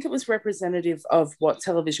I think it was representative of what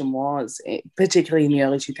television was, particularly in the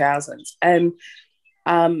early 2000s. And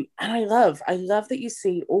I love that you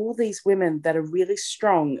see all these women that are really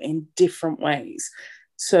strong in different ways.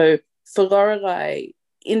 So for Lorelai,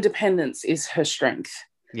 independence is her strength.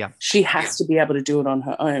 Yeah. She has to be able to do it on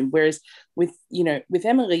her own. Whereas with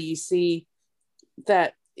Emily, you see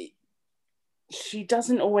that she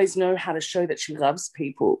doesn't always know how to show that she loves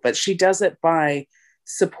people, but she does it by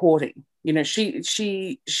supporting.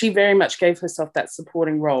 She very much gave herself that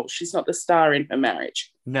supporting role. She's not the star in her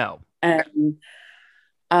marriage. No. And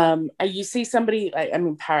you see somebody,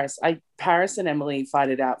 Paris and Emily fight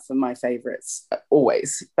it out for my favorites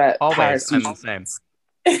always, but always. Paris, I'm the same.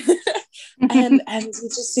 and you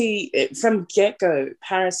just see it from get-go,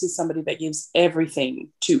 Paris is somebody that gives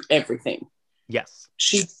everything to everything. Yes.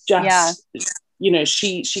 She just,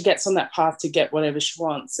 she gets on that path to get whatever she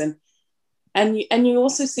wants. And you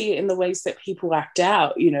also see it in the ways that people act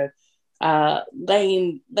out,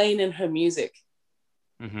 Lane in her music,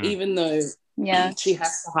 even though she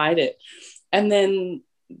has to hide it. And then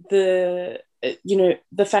the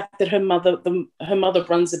fact that her mother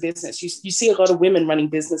runs a business. You see a lot of women running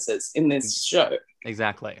businesses in this show.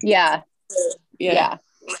 Exactly. Yeah.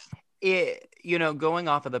 going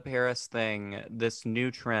off of the Paris thing, this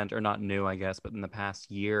new trend, or not new, I guess, but in the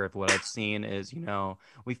past year of what I've seen is,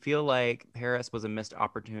 we feel like Paris was a missed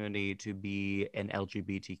opportunity to be an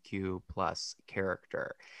LGBTQ plus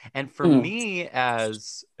character. And for me,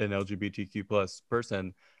 as an LGBTQ plus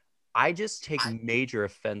person, I just take major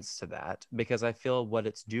offense to that, because I feel what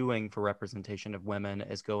it's doing for representation of women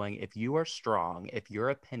is going, if you are strong, if you're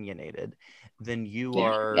opinionated, then you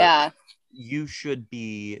should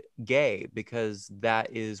be gay, because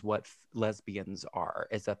that is what lesbians are,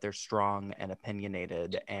 is that they're strong and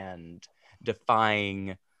opinionated and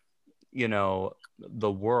defying,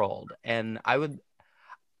 the world. And I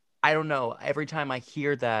don't know, every time I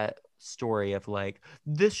hear that story of like,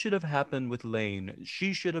 this should have happened with Lane,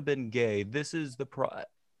 she should have been gay, this is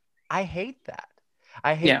I hate that.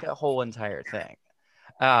 I hate that whole entire thing.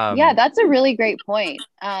 Yeah, that's a really great point.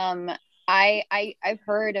 I've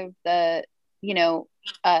heard of the,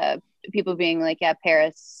 people being like, yeah,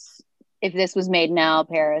 Paris, if this was made now,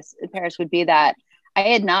 Paris would be that. I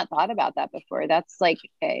had not thought about that before. That's like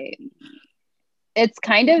it's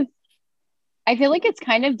kind of, I feel like it's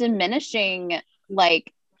kind of diminishing,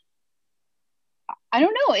 like, I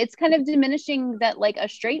don't know. It's kind of diminishing that like a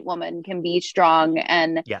straight woman can be strong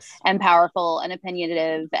and powerful and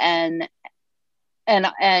opinionative and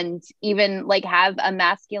even like have a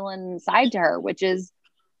masculine side to her, which is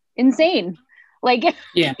insane. Like,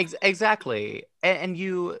 exactly. And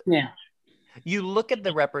you look at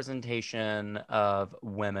the representation of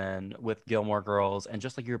women with Gilmore Girls, and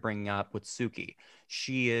just like you're bringing up with Suki,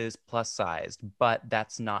 she is plus sized, but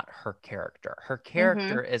that's not her character. Her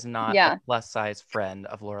character is not the plus size friend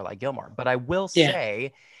of Lorelai Gilmore. But I will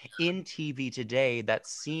say, in TV today, that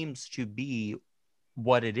seems to be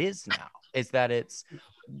what it is now, is that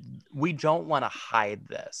we don't want to hide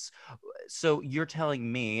this. So you're telling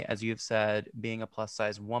me, as you've said, being a plus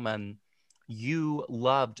size woman, you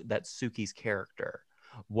loved that Suki's character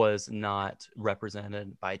was not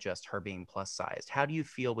represented by just her being plus sized. How do you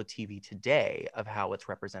feel with TV today of how it's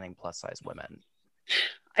representing plus size women?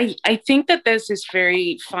 I think that there's this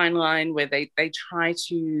very fine line where they try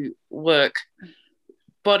to work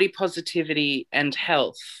body positivity and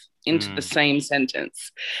health into the same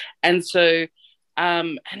sentence. And so,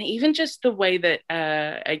 and even just the way that,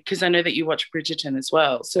 because I know that you watch Bridgerton as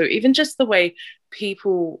well. So even just the way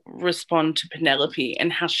people respond to Penelope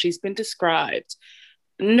and how she's been described,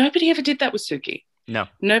 nobody ever did that with Suki. No.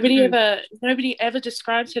 Nobody ever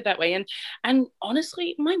describes her that way. And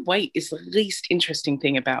honestly, my weight is the least interesting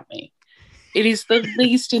thing about me. It is the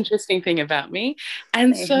least interesting thing about me.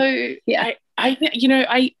 And so I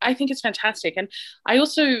think it's fantastic. And I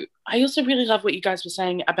also really love what you guys were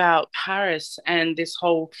saying about Paris and this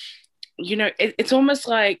whole, it's almost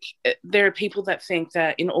like there are people that think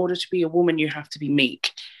that in order to be a woman, you have to be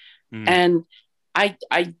meek. And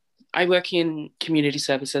I work in community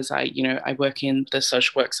services. I work in the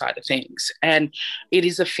social work side of things, and it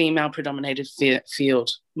is a female predominated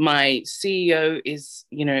field. My CEO is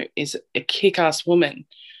a kick-ass woman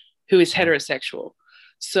who is heterosexual.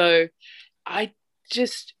 So I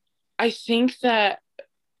think that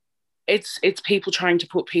it's people trying to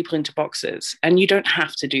put people into boxes, and you don't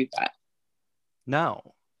have to do that.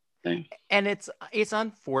 No. And it's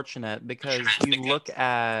unfortunate, because you look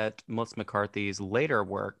at Melissa McCarthy's later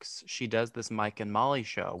works, she does this Mike and Molly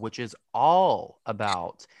show, which is all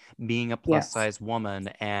about being a plus size woman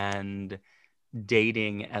and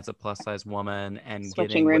dating as a plus size woman and switching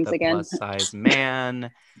getting rooms with a again. plus size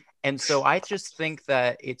man. And so I just think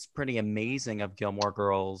that it's pretty amazing of Gilmore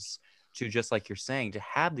Girls to, just like you're saying, to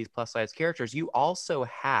have these plus size characters. You also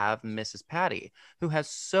have Mrs. Patty, who has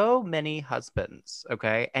so many husbands,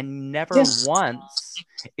 okay? And never once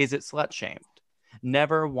is it slut shamed.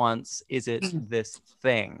 Never once is it this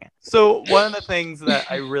thing. So one of the things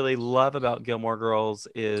that I really love about Gilmore Girls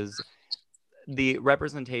is the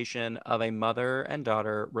representation of a mother and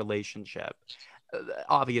daughter relationship.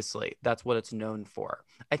 Obviously, that's what it's known for.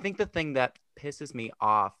 I think the thing that pisses me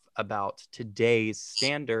off about today's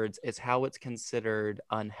standards is how it's considered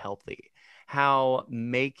unhealthy. How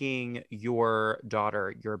making your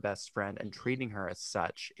daughter your best friend and treating her as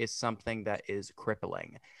such is something that is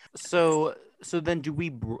crippling. So then do we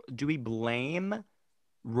blame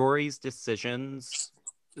Rory's decisions,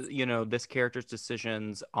 this character's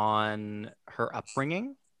decisions, on her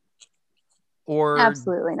upbringing? Or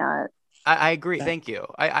Absolutely not. I agree. Thank you.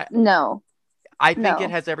 No. I think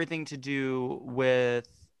it has everything to do with,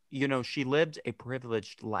 she lived a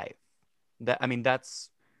privileged life. That's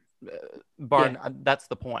that's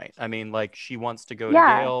the point. I mean, like, she wants to go to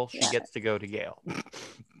Yale, she gets to go to Yale.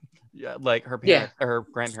 Like her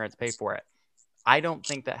grandparents pay for it. I don't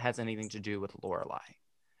think that has anything to do with Lorelai.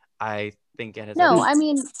 I think it has No, everything. I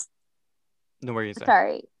mean, No, what are you saying?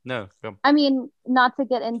 sorry. No, go. I mean, not to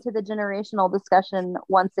get into the generational discussion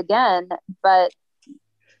once again, but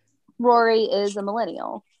Rory is a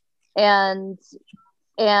millennial. And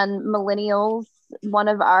millennials, one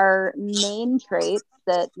of our main traits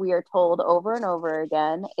that we are told over and over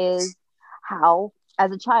again is how,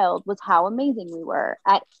 as a child, was how amazing we were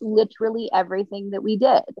at literally everything that we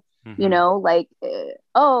did. Mm-hmm. You know, like,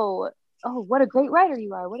 oh, what a great writer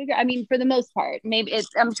you are. I mean, for the most part, maybe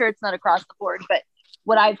I'm sure it's not across the board, but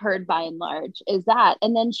what I've heard by and large is that.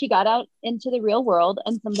 And then she got out into the real world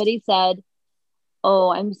and somebody said,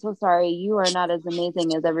 oh, I'm so sorry, you are not as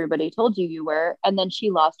amazing as everybody told you you were. And then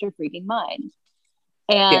she lost her freaking mind.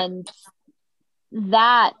 And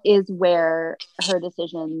that is where her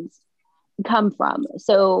decisions come from.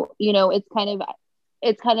 So, you know, it's kind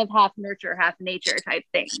of half nurture, half nature type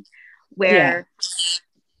thing where,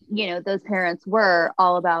 you know, those parents were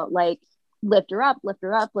all about like, lift her up, lift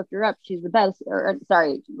her up, lift her up. She's the best. Or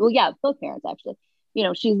sorry. Well, yeah, both parents actually. You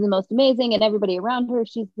know, she's the most amazing, and everybody around her,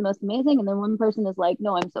 she's the most amazing. And then one person is like,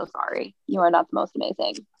 no, I'm so sorry. You are not the most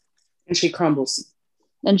amazing. And she crumbles.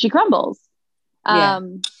 Yeah.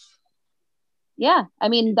 Yeah. I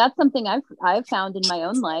mean, that's something I've found in my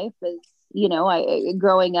own life is, you know, I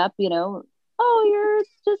growing up, you know, oh,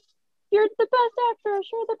 you're the best actress,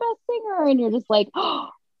 you're the best singer. And you're just like, oh,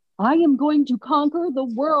 I am going to conquer the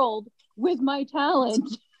world with my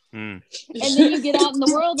talent. And then you get out in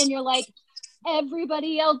the world and you're like,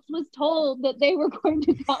 everybody else was told that they were going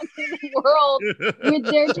to conquer the world with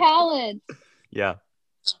their talent. Yeah.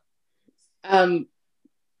 I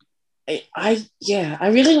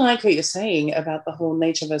really like what you're saying about the whole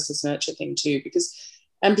nature versus nurture thing too, because,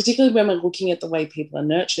 and particularly when we're looking at the way people are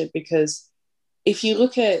nurtured, because if you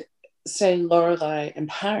look at, say, Lorelai and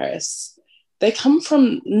Paris, they come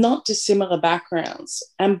from not dissimilar backgrounds,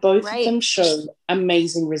 and both of them show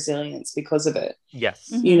amazing resilience because of it.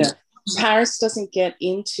 Yes. Mm-hmm. You know, Paris doesn't get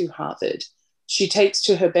into Harvard. She takes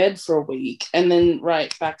to her bed for a week and then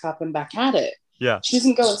right back up and back at it. Yeah. She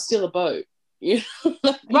doesn't go and steal a boat. You know?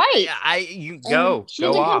 Right. You go. She go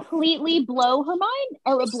doesn't off. completely blow her mind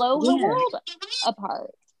or blow her world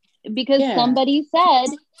apart because somebody said,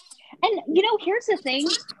 and you know, here's the thing.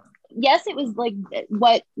 Yes, it was like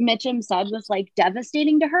what Mitchum said was like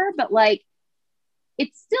devastating to her, but like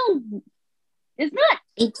it's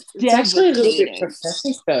actually a little bit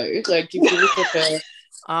prophetic though. Like if you look at the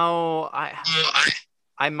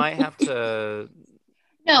I might have to.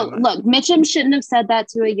 No, look, Mitchum shouldn't have said that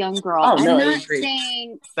to a young girl. Oh, no,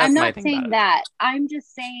 I'm not saying that. I'm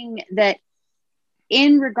just saying that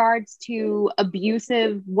in regards to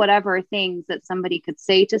abusive whatever things that somebody could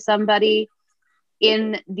say to somebody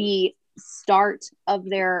in the start of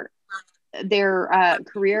their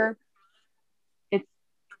career,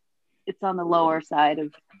 it's on the lower side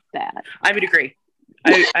of bad. I would agree.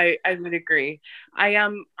 I would agree.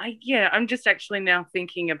 I'm just actually now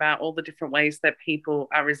thinking about all the different ways that people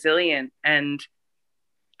are resilient and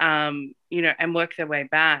you know, and work their way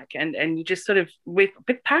back. And you just sort of with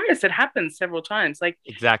Paris, it happens several times. Like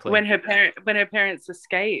exactly when her parents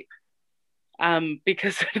escape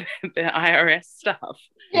because of the IRS stuff.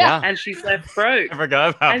 Yeah. And she's left broke. I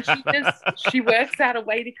forgot about and that. she works out a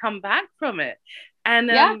way to come back from it. And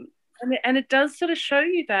and it does sort of show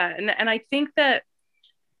you that. And I think that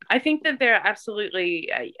there are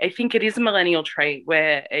absolutely, I think it is a millennial trait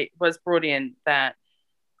where it was brought in that,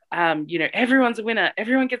 you know, everyone's a winner.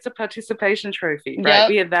 Everyone gets a participation trophy, right?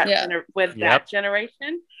 We have that, that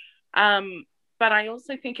generation. But I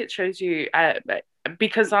also think it shows you,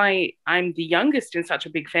 because I'm the youngest in such a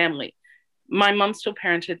big family, my mum still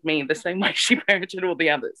parented me the same way she parented all the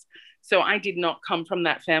others. So I did not come from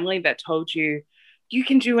that family that told you, you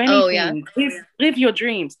can do anything. Live your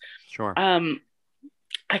dreams. Sure.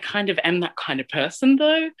 I kind of am that kind of person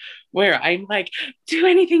though, where I'm like, do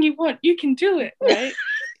anything you want, you can do it, right?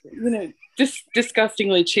 You know, just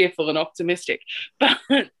disgustingly cheerful and optimistic. But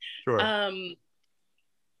sure.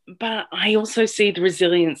 But I also see the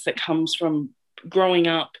resilience that comes from growing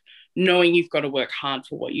up knowing you've got to work hard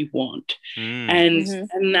for what you want. And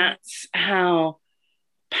that's how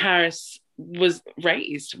Paris was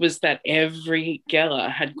raised, was that every Geller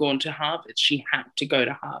had gone to Harvard. She had to go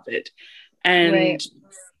to Harvard. And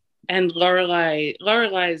and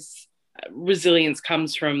Lorelai's resilience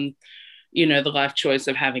comes from, you know, the life choice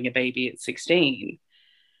of having a baby at 16.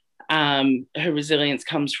 Her resilience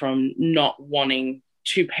comes from not wanting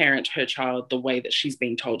to parent her child the way that she's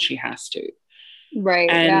being told she has to. Right.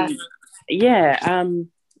 And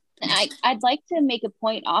I'd like to make a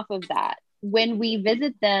point off of that. When we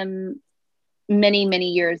visit them, many,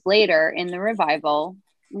 many years later in the revival,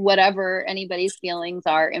 whatever anybody's feelings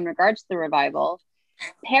are in regards to the revival,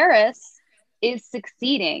 Paris is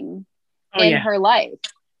succeeding in her life.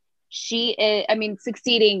 She is, I mean,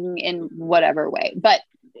 succeeding in whatever way, but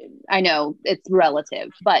I know it's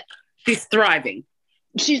relative, but she's thriving.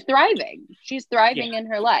 She's thriving. She's thriving in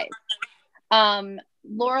her life.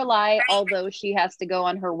 Lorelai, although she has to go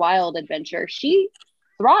on her wild adventure, she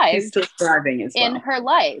thrives. She's still thriving as well in her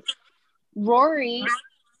life. Rory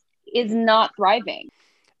is not thriving.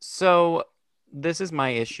 So this is my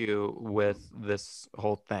issue with this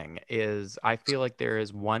whole thing is I feel like there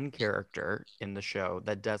is one character in the show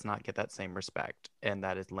that does not get that same respect, and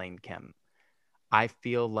that is Lane Kim. I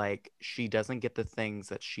feel like she doesn't get the things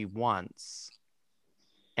that she wants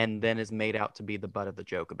and then is made out to be the butt of the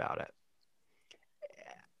joke about it.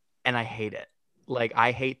 And I hate it. Like,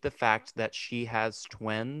 I hate the fact that she has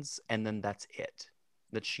twins and then that's it.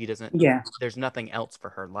 That she doesn't, there's nothing else for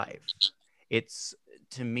her life. It's,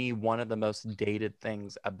 to me, one of the most dated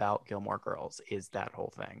things about Gilmore Girls is that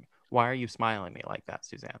whole thing. Why are you smiling at me like that,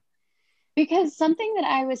 Suzanne? Because something that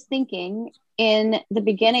I was thinking in the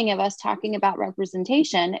beginning of us talking about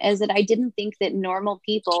representation is that I didn't think that normal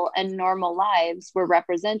people and normal lives were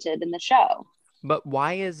represented in the show. But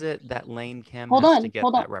why is it that Lane Kim has to get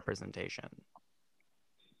that representation?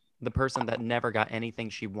 The person that never got anything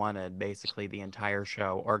she wanted basically the entire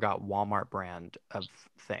show, or got Walmart brand of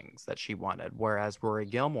things that she wanted, whereas Rory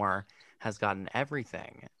Gilmore has gotten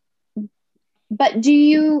everything. But do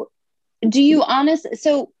you honestly,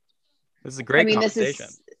 so this is a great conversation.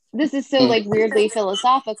 This is so like weirdly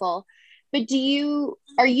philosophical, but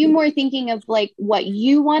are you more thinking of like what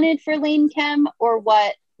you wanted for Lane Kim or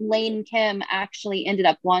what Lane Kim actually ended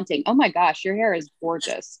up wanting? Oh my gosh, your hair is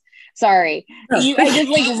gorgeous. Sorry. I just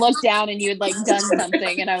like looked down and you had like done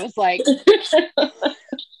something and I was like,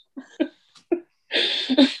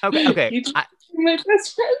 okay. My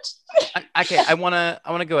best friend. I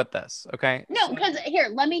wanna go at this. Okay. No, because here,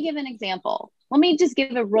 let me give an example. Let me just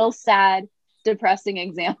give a real sad, depressing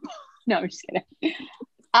example. No, I'm just kidding.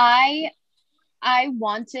 I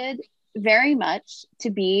wanted very much to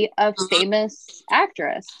be a famous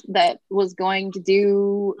actress that was going to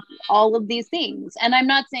do all of these things. And I'm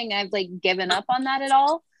not saying I've like given up on that at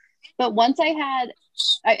all, but once and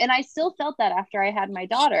I still felt that after I had my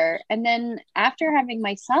daughter. And then after having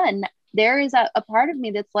my son, there is a part of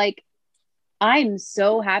me that's like, I'm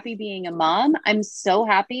so happy being a mom. I'm so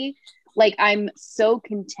happy. Like, I'm so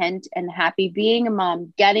content and happy being a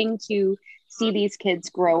mom, getting to see these kids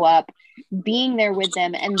grow up, being there with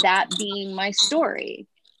them, and that being my story.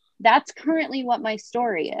 That's currently what my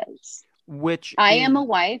story is. I am a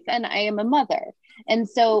wife and I am a mother. And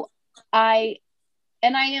so I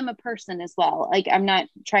am a person as well. Like, I'm not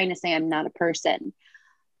trying to say I'm not a person,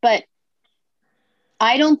 but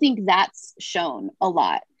I don't think that's shown a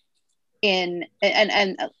lot and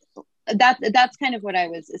that's kind of what I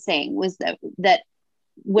was saying, was that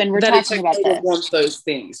when we're talking about this, want those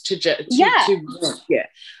things to want,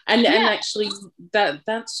 and actually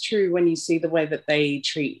that's true when you see the way that they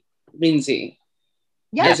treat Lindsay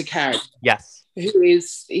as a character, who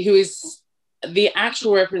is the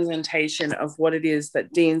actual representation of what it is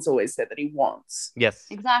that Dean's always said that he wants. Yes,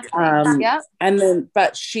 exactly. And then,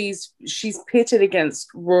 but she's pitted against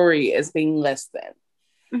Rory as being less than,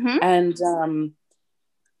 and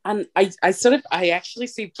I actually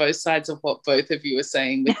see both sides of what both of you are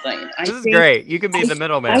saying with Lane. This is great. You can be the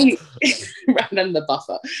middleman. Rather than the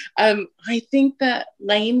buffer. I think that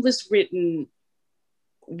Lane was written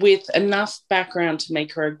with enough background to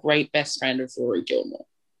make her a great best friend of Rory Gilmore.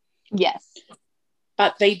 Yes.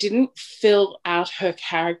 But they didn't fill out her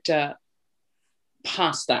character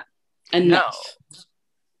past that enough.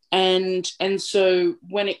 No. And so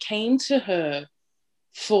when it came to her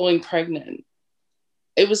falling pregnant,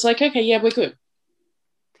 it was like, okay, yeah, we're good.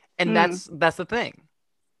 And that's the thing.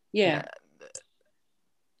 Yeah.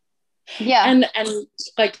 And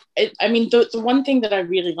like, the one thing that I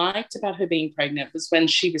really liked about her being pregnant was when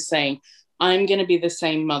she was saying, I'm going to be the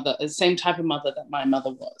same type of mother that my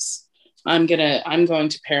mother was. I'm going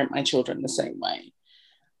to parent my children the same way.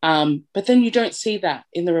 But then you don't see that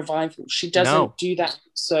in the revival. She doesn't do that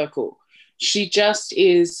circle. She just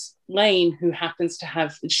is Lane, who happens to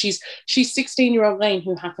have, she's 16-year-old Lane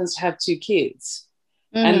who happens to have 2 kids.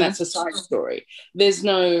 And that's a side story. There's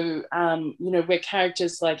no, where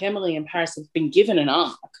characters like Emily and Paris have been given an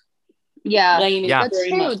arc. Yeah, Lane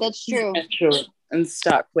is that's true. And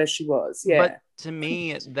stuck where she was. Yeah. But to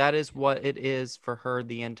me, that is what it is for her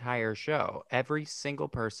the entire show. Every single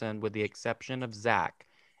person, with the exception of Zach,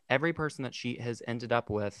 every person that she has ended up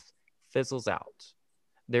with fizzles out.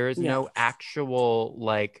 There is no actual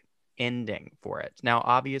like ending for it. Now,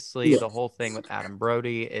 obviously, the whole thing with Adam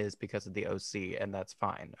Brody is because of the OC, and that's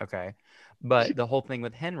fine. Okay. But the whole thing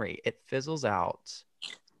with Henry, it fizzles out.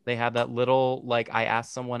 They have that little, like, I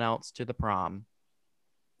asked someone else to the prom.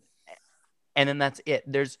 And then that's it.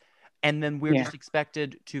 And then we're just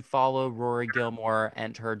expected to follow Rory Gilmore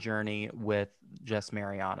and her journey with Jess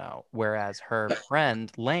Mariano, whereas her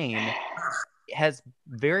friend Lane has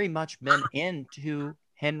very much been into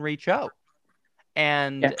Henry Cho.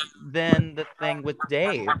 And then the thing with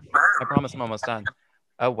Dave, I promise I'm almost done.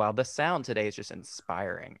 Oh, wow. The sound today is just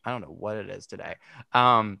inspiring. I don't know what it is today.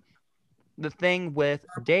 The thing with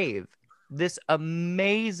Dave, this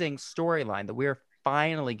amazing storyline that we're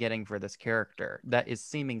finally getting for this character that is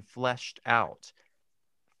seeming fleshed out,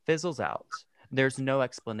 fizzles out. There's no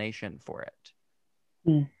explanation for it.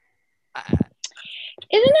 Isn't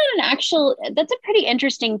that that's a pretty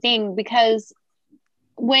interesting thing, because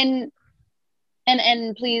when,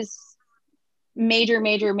 and please, major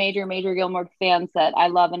Gilmore fans that I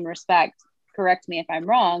love and respect, correct me if I'm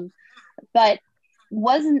wrong, but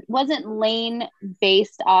wasn't Lane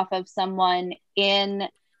based off of someone in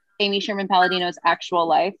Amy Sherman Palladino's actual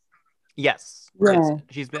life? Yes. Yeah.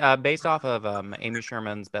 She's based off of Amy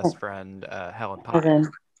Sherman's best friend, Helen Pye.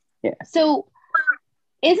 Yeah. So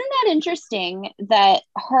isn't that interesting that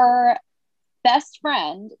her best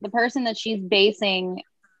friend, the person that she's basing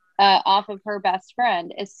off of her best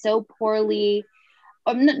friend, is so poorly,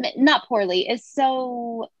 or not poorly, is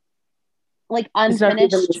so like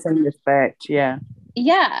unfinished. It's not even the same respect. Yeah.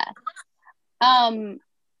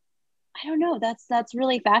 I don't know. That's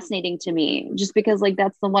really fascinating to me, just because like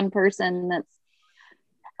that's the one person that's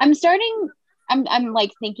I'm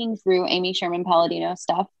like thinking through Amy Sherman Palladino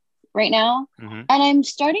stuff right now. Mm-hmm. And I'm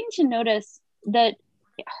starting to notice that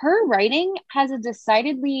her writing has a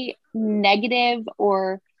decidedly negative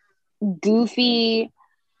or goofy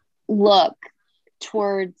look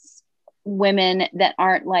towards women that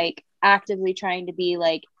aren't like actively trying to be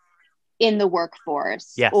like in the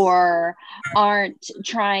workforce, yes, or aren't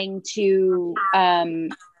trying to I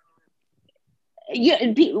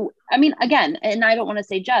mean, again, and I don't want to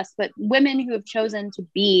say just, but women who have chosen to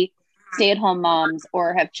be stay-at-home moms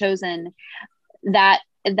or have chosen that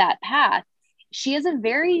path, she has a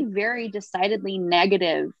very, very decidedly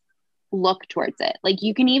negative look towards it. Like,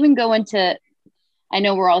 you can even go into, I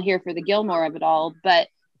know we're all here for the Gilmore of it all, but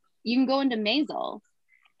you can go into Maisel,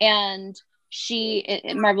 and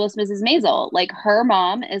Marvelous Mrs. Maisel, like, her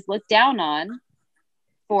mom is looked down on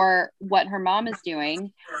for what her mom is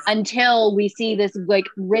doing, until we see this like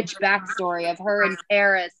rich backstory of her in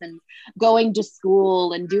Paris and going to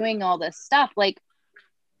school and doing all this stuff. Like,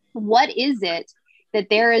 what is it that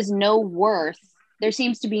there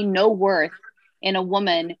seems to be no worth in a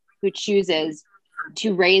woman who chooses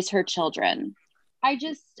to raise her children?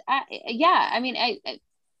 It's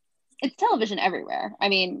television everywhere. I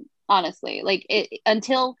mean, honestly, like,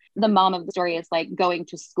 until the mom of the story is like going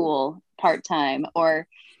to school part-time, or,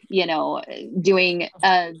 you know, doing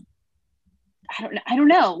I don't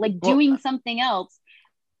know, like doing something else,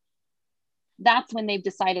 that's when they've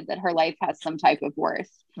decided that her life has some type of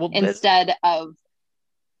worth. Sorry,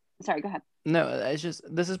 go ahead. No, it's just,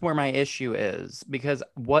 this is where my issue is, because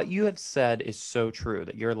what you have said is so true,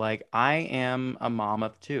 that you're like, I am a mom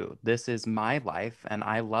of two. This is my life, and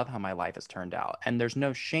I love how my life has turned out. And there's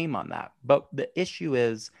no shame on that. But the issue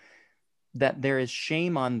is that there is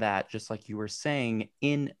shame on that, just like you were saying,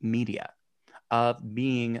 in media, of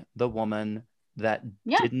being the woman that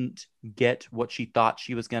didn't get what she thought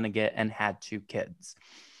she was going to get and had two kids.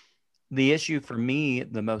 The issue for me,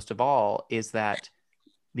 the most of all, is that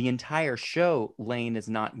the entire show, Lane is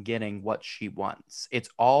not getting what she wants. It's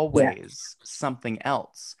always something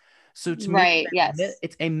else. So to me,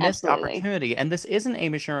 it's a missed opportunity. And this isn't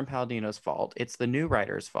Amy Sherman Palladino's fault. It's the new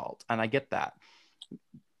writer's fault. And I get that.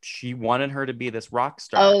 She wanted her to be this rock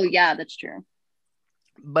star. Oh, yeah, that's true.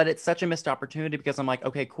 But it's such a missed opportunity, because I'm like,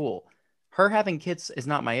 okay, cool. Her having kids is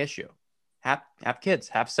not my issue. Have kids.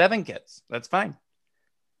 Have 7 kids. That's fine.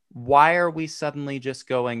 Why are we suddenly just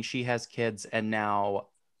going, she has kids and now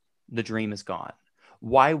the dream is gone?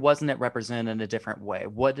 Why wasn't it represented in a different way?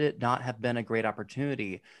 Would it not have been a great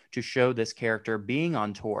opportunity to show this character being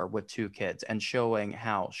on tour with 2 kids and showing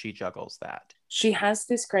how she juggles that? She has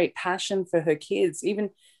this great passion for her kids,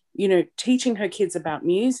 even, you know, teaching her kids about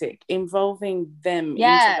music, involving them into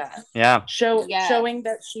that. Yeah. Showing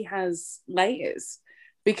that she has layers,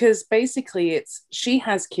 because basically it's, she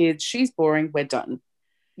has kids, she's boring, we're done.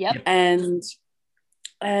 Yep. And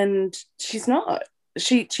she's not.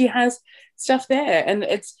 She has stuff there, and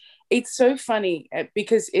it's so funny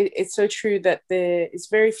because it's so true that there is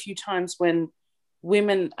very few times when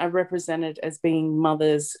women are represented as being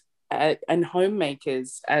mothers and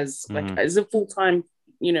homemakers as like as a full-time,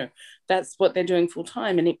 you know, that's what they're doing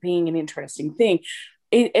full-time, and it being an interesting thing.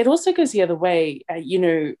 It also goes the other way, you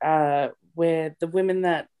know, where the women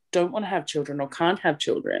that don't want to have children or can't have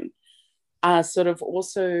children are sort of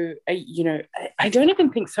also, you know, I don't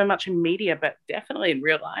even think so much in media, but definitely in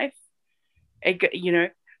real life, you know,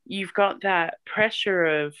 you've got that pressure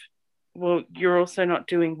of, well, you're also not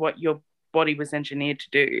doing what your body was engineered to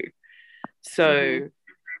do. So,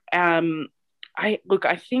 I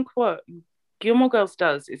think what Gilmore Girls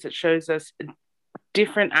does is it shows us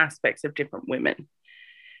different aspects of different women,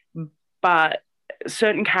 but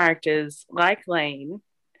certain characters like Lane,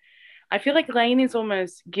 I feel like Lane is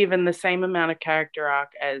almost given the same amount of character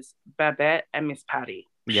arc as Babette and Miss Patty.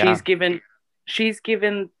 Yeah. She's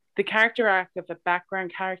given the character arc of a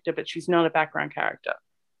background character, but she's not a background character.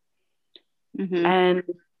 And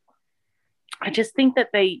I just think that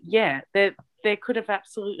there could have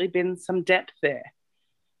absolutely been some depth there.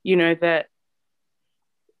 You know, that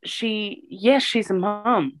she's a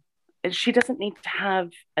mom. She doesn't need to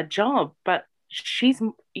have a job, but she's,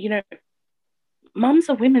 you know, moms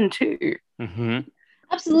are women too.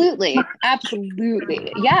 Absolutely.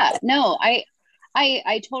 Yeah, no, I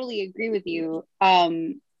totally agree with you.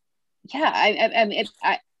 I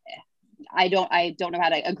don't know how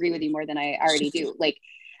to agree with you more than I already do. Like,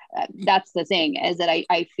 that's the thing, is that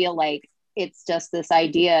I feel like it's just this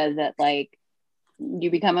idea that, like, you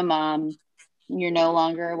become a mom, you're no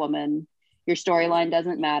longer a woman, your storyline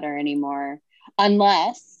doesn't matter anymore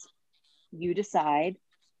unless you decide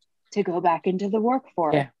to go back into the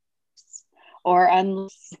workforce, or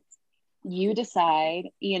unless you decide,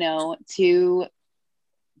 you know, to,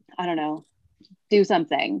 I don't know, do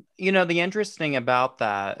something. You know, the interesting about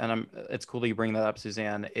that, and it's cool that you bring that up,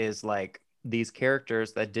 Suzanne, is like these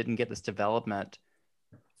characters that didn't get this development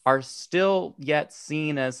are still yet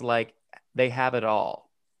seen as like they have it all.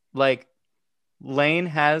 Like, Lane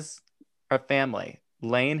has a family.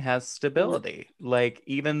 Lane has stability. Like,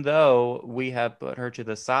 even though we have put her to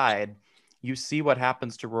the side, you see what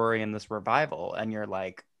happens to Rory in this revival, and you're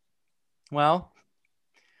like, well,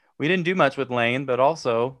 we didn't do much with Lane, but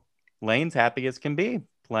also Lane's happy as can be,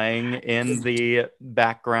 playing in the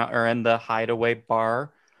background or in the hideaway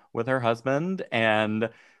bar with her husband, and,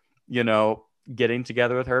 you know, getting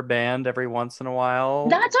together with her band every once in a while.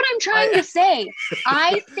 That's what I'm trying to say.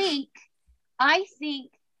 I think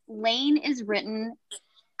Lane is written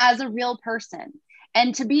as a real person.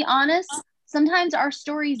 And to be honest, sometimes our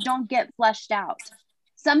stories don't get fleshed out.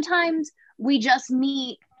 Sometimes we just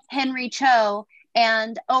meet Henry Cho,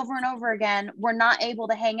 and over again, we're not able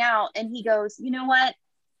to hang out. And he goes, you know what?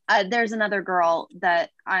 There's another girl that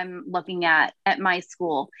I'm looking at my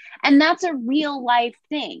school. And that's a real life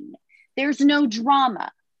thing. There's no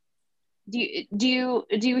drama. Do you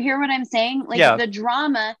hear what I'm saying? Like, the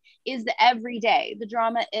drama is the everyday. The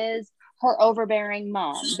drama is her overbearing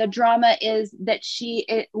mom. The drama is that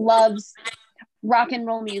she loves rock and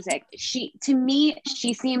roll music. To me,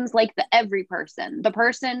 she seems like the every person, the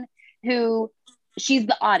person who, she's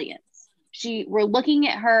the audience. We're looking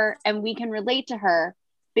at her and we can relate to her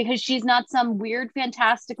because she's not some weird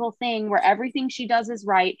fantastical thing where everything she does is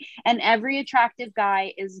right and every attractive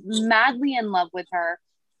guy is madly in love with her.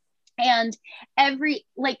 And I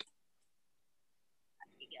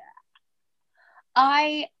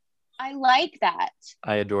like that.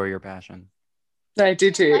 I adore your passion. I do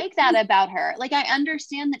too. I like that about her. Like, I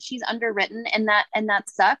understand that she's underwritten and that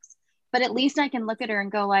sucks, but at least I can look at her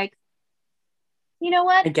and go like, you know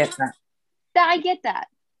what? I get that. I get that.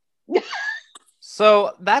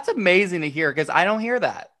 So that's amazing to hear, because I don't hear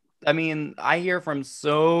that. I mean, I hear from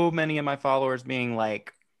so many of my followers being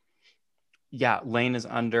like, yeah, Lane is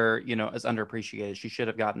underappreciated. She should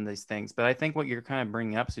have gotten these things. But I think what you're kind of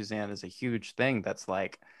bringing up, Suzanne, is a huge thing. That's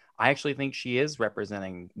like, I actually think she is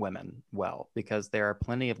representing women well, because there are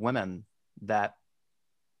plenty of women that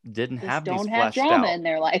didn't have these fleshed out in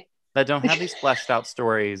their life. That don't have these fleshed out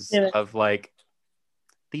stories of like,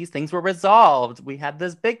 these things were resolved. We had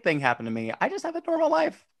this big thing happen to me. I just have a normal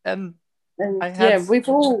life. And we've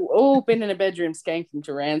all been in a bedroom skanking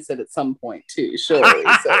to Rancid at some point too, surely.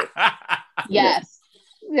 So yes.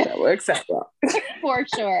 That works out well. For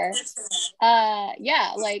sure.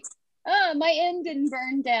 Like, oh, my inn didn't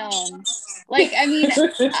burn down. Like, I mean,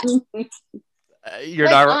 you're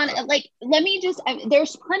not let me just,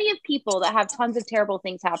 there's plenty of people that have tons of terrible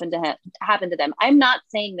things happen to them. I'm not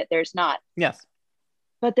saying that there's not. Yes.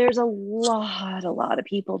 But there's a lot of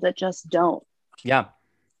people that just don't. Yeah.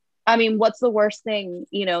 I mean, what's the worst thing,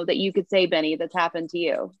 that you could say, Benny, that's happened to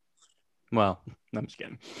you? Well, I'm just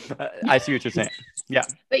kidding. I see what you're saying. Yeah.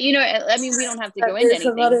 But, I mean, we don't have to go into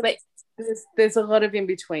anything, but there's a lot of in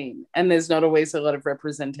between, and there's not always a lot of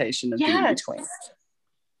representation of the in between.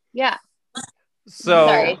 Yeah. So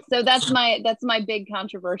sorry. So that's my big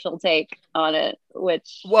controversial take on it,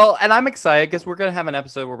 which and I'm excited because we're gonna have an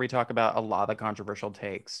episode where we talk about a lot of controversial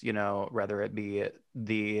takes, whether it be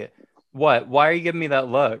why are you giving me that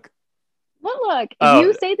look? What look? Oh.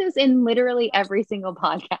 You say this in literally every single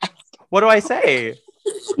podcast. What do I say?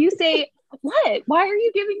 You say, what? Why are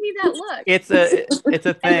you giving me that look? It's a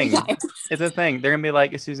thing. It's a thing. They're gonna be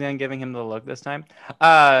like, is Suzanne giving him the look this time?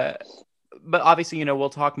 But obviously, we'll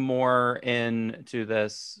talk more into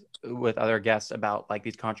this with other guests about like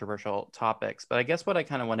these controversial topics. But I guess what I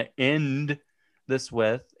kind of want to end this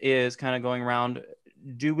with is kind of going around.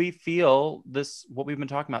 Do we feel this, what we've been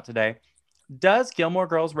talking about today, does Gilmore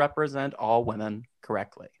Girls represent all women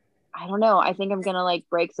correctly? I don't know. I think I'm gonna like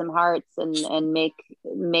break some hearts and make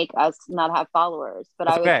us not have followers. But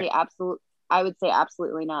I would say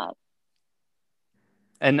absolutely not.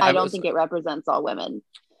 And I don't think it represents all women.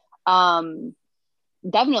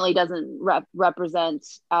 Definitely doesn't represent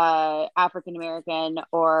African American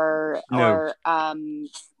or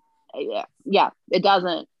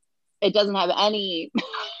it doesn't have any.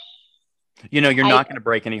 You're not going to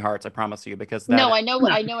break any hearts, I promise you, because I know I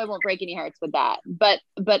won't break any hearts with that, but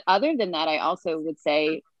other than that, I also would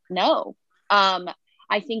say no.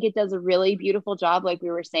 I think it does a really beautiful job, like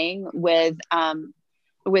we were saying, with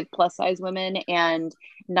plus size women and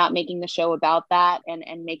not making the show about that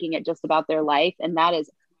and making it just about their life. And that is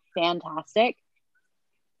fantastic.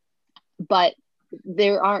 But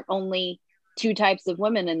there aren't only two types of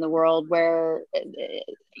women in the world, where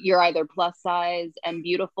you're either plus size and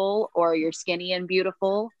beautiful, or you're skinny and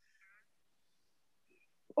beautiful,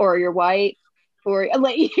 or you're white, or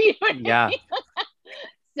like, yeah.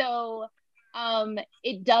 So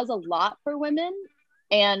it does a lot for women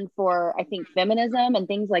and for, I think, feminism and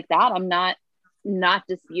things like that. I'm not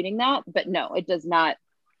disputing that, but no, it does not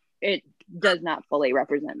fully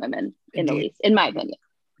represent women in the least, in my opinion.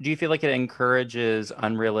 Do you feel like it encourages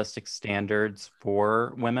unrealistic standards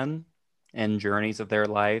for women and journeys of their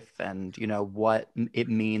life, and what it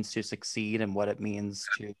means to succeed and what it means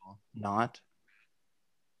to not?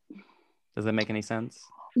 Does that make any sense?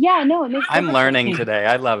 Yeah, no, it makes I'm learning sense. Today.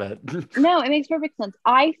 I love it. No, it makes perfect sense.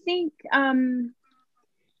 I think I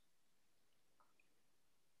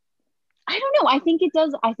don't know. I think it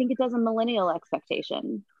does a millennial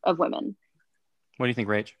expectation of women. What do you think,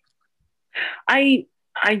 Rach? I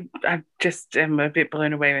just am a bit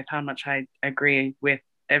blown away with how much I agree with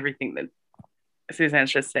everything that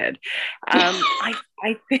Suzanne's just said. I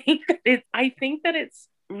think that it's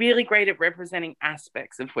really great at representing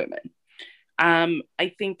aspects of women.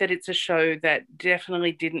 I think that it's a show that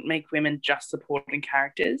definitely didn't make women just supporting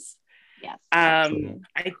characters. Yes.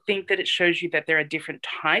 I think that it shows you that there are different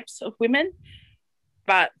types of women,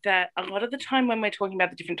 but that a lot of the time when we're talking about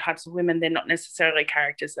the different types of women, they're not necessarily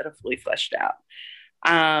characters that are fully fleshed out.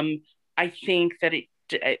 I think that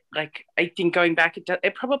going back,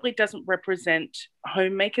 it probably doesn't represent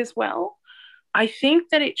homemakers well. I think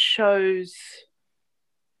that it shows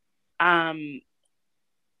the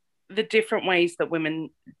different ways that women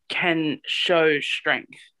can show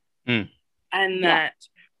strength. And that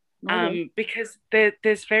because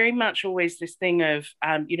there's very much always this thing of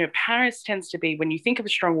Paris tends to be, when you think of a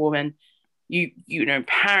strong woman,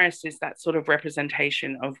 Paris is that sort of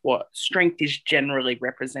representation of what strength is generally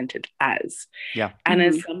represented as. Yeah. And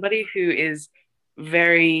as somebody who is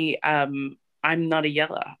very I'm not a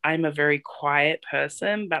yeller, I'm a very quiet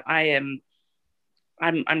person, but I'm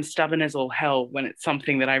stubborn as all hell when it's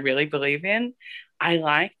something that I really believe in. I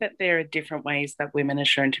like that there are different ways that women are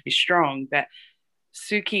shown to be strong, that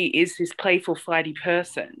Suki is this playful, flighty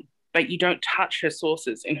person, but you don't touch her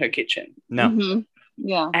sauces in her kitchen. No. Mm-hmm.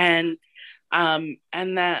 Yeah. And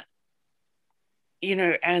that,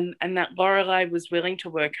 and that Lorelai was willing to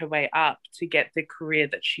work her way up to get the career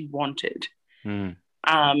that she wanted. And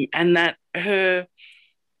that her,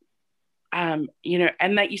 and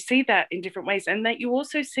that you see that in different ways, and that you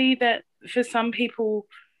also see that for some people,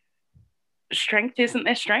 strength isn't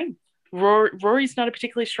their strength. Rory's not a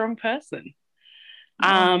particularly strong person.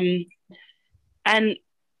 And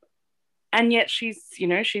yet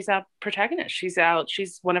she's our protagonist.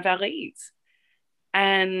 She's one of our leads.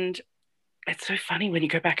 And it's so funny when you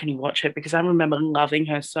go back and you watch it, because I remember loving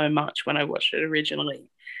her so much when I watched it originally.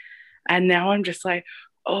 And now I'm just like,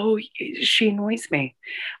 oh, she annoys me.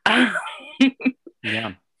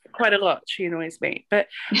 Yeah. quite a lot. She annoys me, but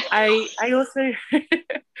I also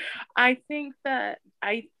I think that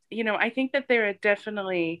I think that there are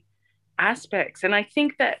definitely aspects, and I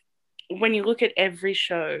think that when you look at every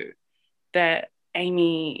show that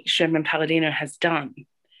Amy Sherman Palladino has done,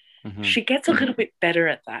 she gets a little bit better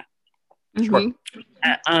at that. Sure.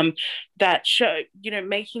 That show,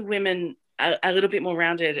 making women a little bit more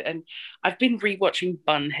rounded. And I've been rewatching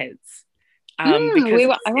Bunheads.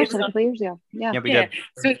 Because I watched it a couple years ago. Yeah, we did.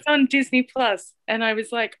 So it's on Disney Plus, and I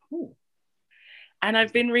was like, oh. And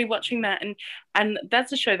I've been rewatching that, and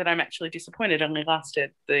that's a show that I'm actually disappointed only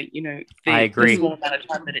lasted the I agree. small amount of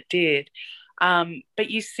time that it did. But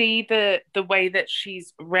you see the way that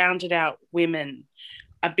she's rounded out women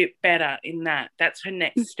a bit better in that. That's her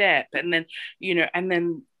next step, and then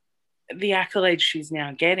the accolades she's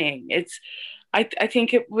now getting. I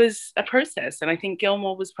think it was a process, and I think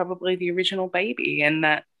Gilmore was probably the original baby, and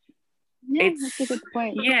that that's a good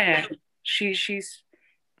point. Yeah, she's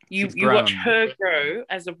you watch her grow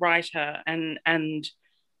as a writer and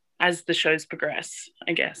as the shows progress,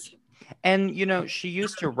 I guess. And she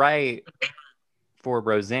used to write for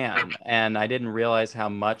Roseanne, and I didn't realize how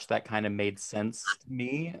much that kind of made sense to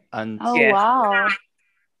me wow.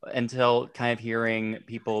 Until kind of hearing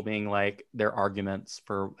people being like their arguments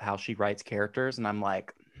for how she writes characters, and I'm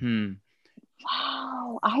like,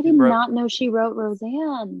 wow, I did not know she wrote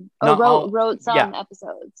Roseanne. Wrote some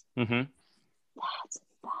episodes. That's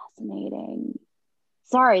fascinating.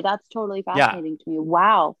 Sorry, that's totally fascinating to me.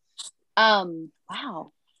 Wow.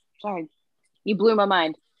 Wow. Sorry, you blew my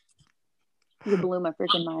mind. You blew my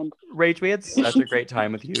freaking mind. Rach, we had such a great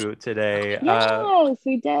time with you today. Yes,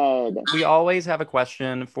 we did. We always have a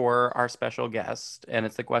question for our special guest, and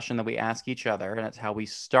it's the question that we ask each other, and it's how we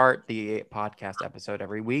start the podcast episode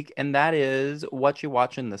every week, and that is, what you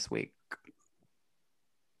watching this week?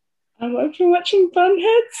 I'm watching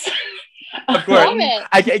Bunheads. Of course.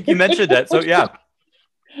 You mentioned it, so yeah.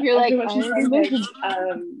 You're like,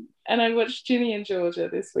 and I watched Ginny and Georgia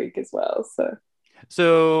this week as well,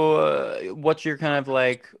 So what's your kind of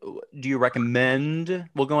like, do you recommend,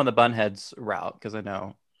 we'll go on the Bunheads route, because I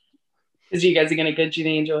know. Because you guys are going to go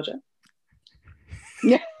Ginny and Georgia?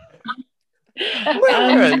 Yeah. I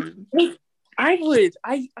would.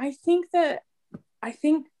 I think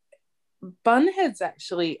Bunheads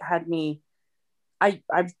actually had me, I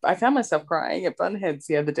found myself crying at Bunheads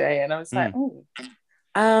the other day, and I was like,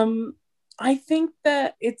 I think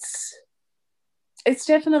that it's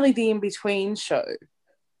definitely the in-between show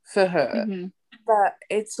for her. But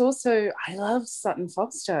it's also, I love Sutton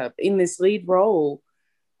Foster in this lead role.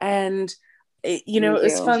 And, it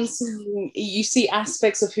was fun seeing, you see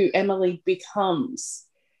aspects of who Emily becomes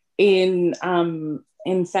in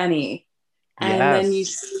Fanny. And then you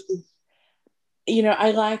see,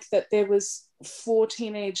 I like that there was 4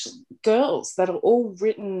 teenage girls that are all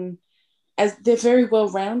written as, they're very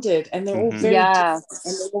well-rounded, and they're all very different,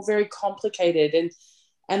 and they're all very complicated,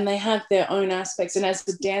 and they have their own aspects. And as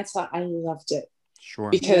a dancer, I loved it. Sure.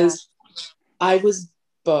 Because I was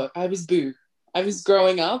Boo. I was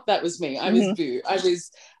growing up. That was me. I was Boo.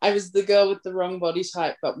 I was the girl with the wrong body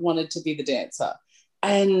type, but wanted to be the dancer.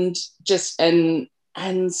 And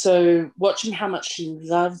so watching how much she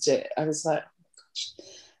loved it, I was like, oh my gosh.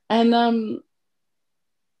 And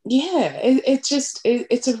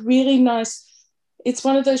it's a really nice. It's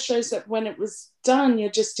one of those shows that when it was done, you're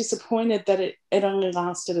just disappointed that it only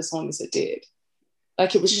lasted as long as it did.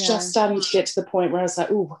 Like, it was just starting to get to the point where I was like,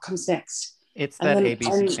 oh, what comes next? It's that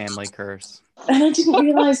ABC Family curse. And I didn't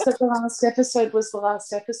realize that the last episode was the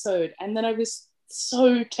last episode. And then I was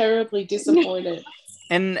so terribly disappointed.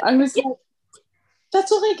 And I was like,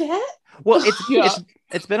 that's all I get? Well,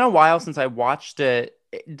 it's been a while since I watched it.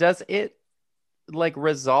 Does it like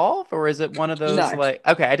resolve, or is it one of those like,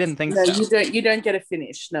 okay, I didn't think so. You don't get a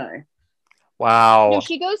finish, no. Wow. No,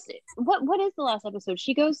 she goes what is the last episode?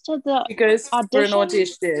 She goes to the for an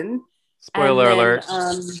audition. Spoiler alert.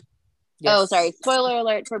 Yes. Oh, sorry. Spoiler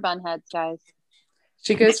alert for Bunheads, guys.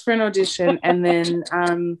 She goes for an audition, and then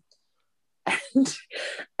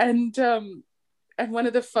and one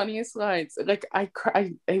of the funniest lines, like I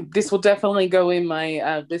this will definitely go in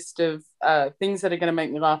my list of things that are going to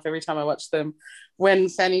make me laugh every time I watch them. When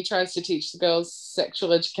Fanny tries to teach the girls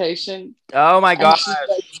sexual education. Oh my god!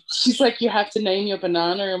 She's like, you have to name your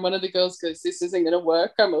banana, and one of the girls goes, "This isn't going to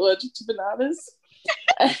work. I'm allergic to bananas."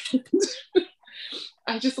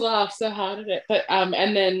 I just laugh so hard at it. But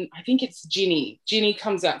and then I think it's Ginny. Ginny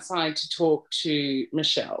comes outside to talk to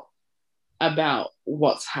Michelle about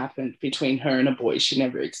what's happened between her and a boy she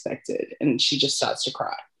never expected, and she just starts to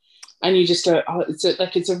cry. And you just go, oh,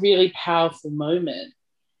 it's a really powerful moment.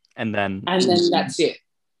 And then that's it.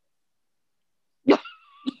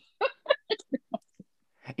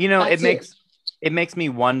 You know, That's it makes me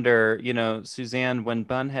wonder, you know, Suzanne, when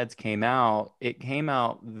Bunheads came out, it came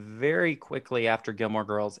out very quickly after Gilmore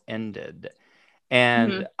Girls ended.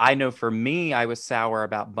 And I know for me, I was sour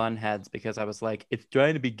about Bunheads because I was like, it's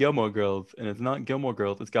trying to be Gilmore Girls, and it's not Gilmore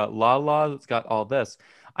Girls. It's got La La, it's got all this.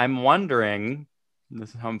 I'm wondering, this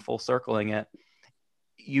is how I'm full circling it.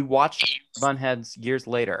 You watched Bunheads years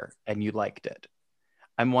later and you liked it.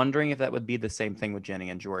 I'm wondering if that would be the same thing with Jenny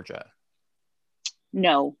and Georgia.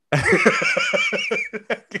 No. I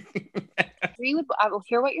will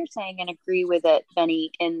hear what you're saying and agree with it,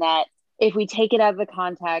 Benny, in that if we take it out of the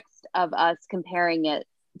context of us comparing it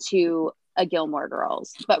to a Gilmore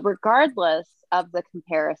Girls, but regardless of the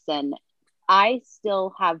comparison, I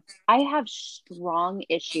have strong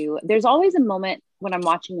issue. There's always a moment when I'm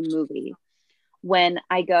watching a movie when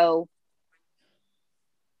I go,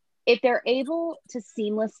 if they're able to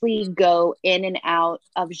seamlessly go in and out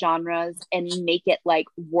of genres and make it like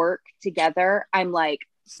work together, I'm like,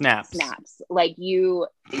 snaps. Like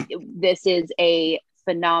this is a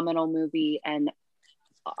phenomenal movie. And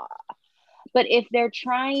but if they're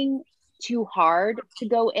trying too hard to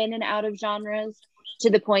go in and out of genres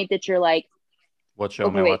to the point that you're like, what show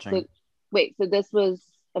am I watching? So this was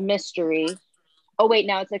a mystery. Oh wait,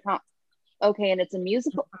 now it's okay, and it's a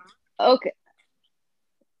musical. Okay.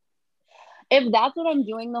 If that's what I'm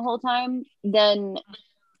doing the whole time, then,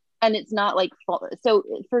 and it's not like, so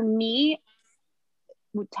for me,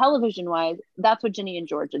 television wise, that's what Ginny and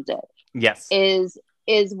Georgia did. Yes. Is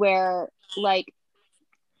where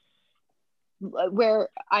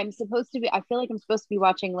I'm supposed to be, I feel like I'm supposed to be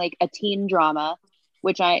watching like a teen drama,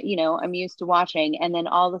 which I'm used to watching. And then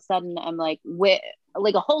all of a sudden I'm like, with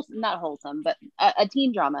like not wholesome, but a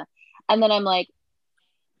teen drama. And then I'm like,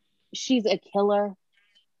 she's a killer.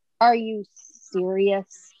 Are you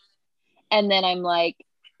serious? And then I'm like,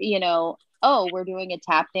 oh, we're doing a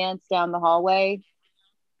tap dance down the hallway.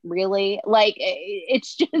 Really? Like,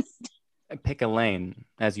 it's just pick a lane,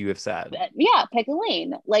 as you have said. Yeah, pick a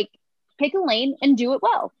lane. Like, pick a lane and do it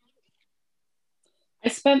well. I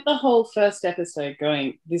spent the whole first episode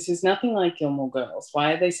going, this is nothing like Gilmore Girls.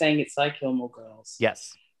 Why are they saying it's like Gilmore Girls?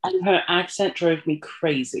 Yes. And her accent drove me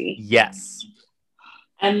crazy. Yes.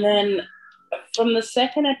 And then from the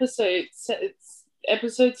second episode,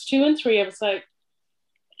 episodes 2 and 3, I was like,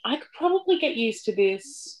 I could probably get used to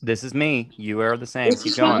this. This is me. You are the same.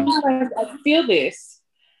 Keep going. I feel this.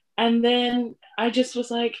 And then I just was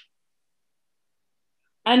like,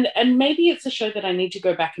 and maybe it's a show that I need to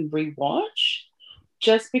go back and rewatch,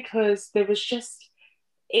 just because there was just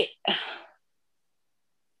it.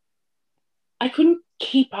 I couldn't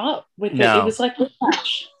keep up with it. It was like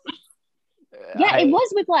Whiplash. Yeah, it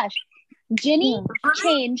was Whiplash. Ginny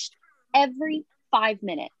changed every 5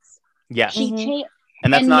 minutes. Yes. She changed.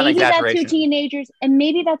 And that's not an exaggeration.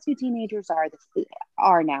 Maybe that's who teenagers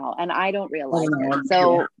are now, and I don't realize it.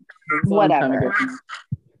 So whatever.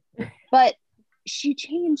 But she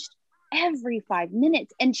changed every 5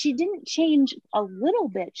 minutes, and she didn't change a little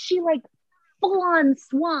bit. She like full on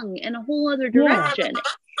swung in a whole other direction,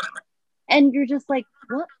 and you're just like,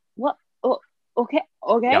 what? Oh, okay.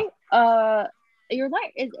 Yeah. You're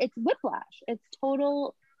right. It's Whiplash. It's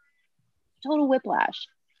total Whiplash.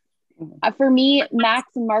 For me,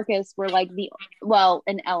 Max and Marcus were like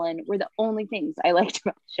and Ellen were the only things I liked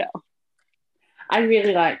about the show. I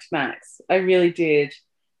really liked Max. I really did.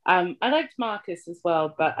 I liked Marcus as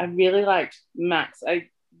well, but I really liked Max. I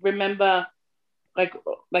remember like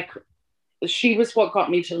she was what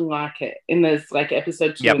got me to like it in this like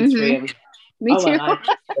episode 2 and 3. Mm-hmm. Me too.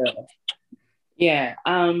 Yeah.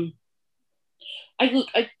 I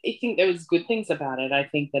think there was good things about it. I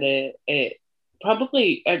think that it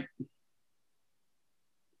probably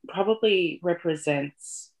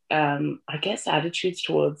represents I guess attitudes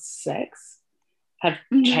towards sex have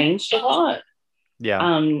changed a lot.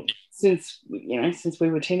 Yeah. Since we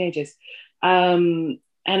were teenagers. And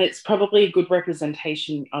it's probably a good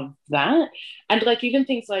representation of that. And like even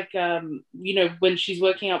things like when she's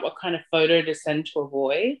working out what kind of photo to send to a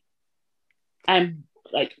boy, and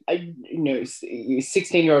like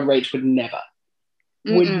 16-year-old Rach would never.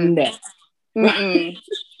 I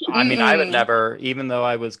mean, I would never, even though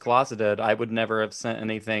I was closeted, I would never have sent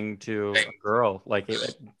anything to a girl. Like I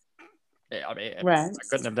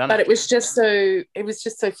couldn't have done it. But it was just so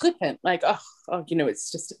flippant. Like,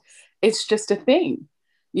 it's just a thing,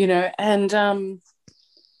 and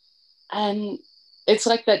it's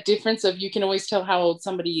like that difference of you can always tell how old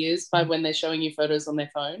somebody is by when they're showing you photos on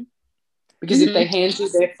their phone. Because if they hand you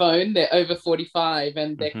their phone, they're over 45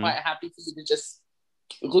 and they're quite happy for you to just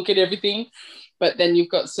look at everything. But then you've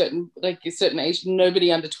got certain age,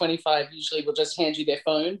 nobody under 25 usually will just hand you their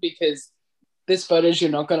phone because there's photos you're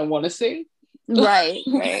not going to want to see. Right.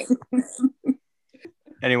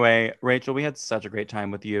 Anyway, Rachel, we had such a great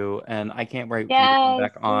time with you, and I can't wait for you to Yes, come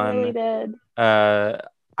back on. related. I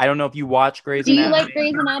don't know if you watch Grey's Do you Anatomy. like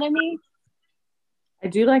Grey's Anatomy? I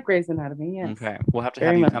do like Grey's Anatomy, yes. Okay, we'll have to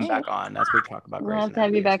Very have you much. come back on as we talk about We'll Grey's have to have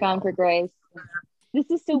Anatomy you back as well. on for Grey's. This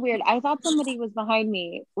is so weird. I thought somebody was behind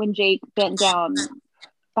me when Jake bent down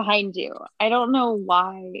behind you. I don't know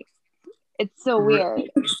why. It's so weird.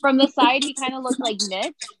 From the side, he kind of looked like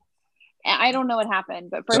Mitch. I don't know what happened,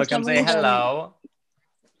 but for So some come say reason... hello.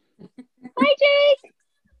 Hi, Jake.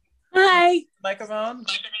 Hi. Microphone.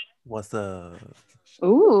 What's up?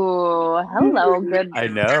 Ooh, hello, good. I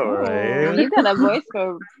know, Ooh, right? you got a voice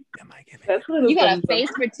for... Am I giving That's one of You the got things a face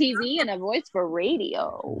for TV and a voice for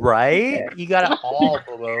radio. Right? You got it all,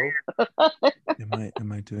 Bobo.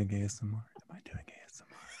 Am I doing ASMR? Am I doing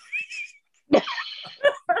ASMR?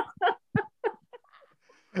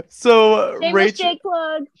 So, Shameless Rachel, Jake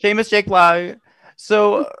plug. Seamus Jake Bly.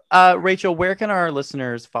 So, Rachel, where can our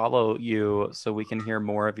listeners follow you so we can hear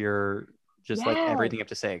more of your like Yes. everything you have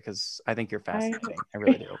to say? Because I think you're fascinating. I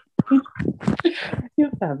really do.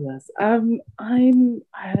 You're fabulous.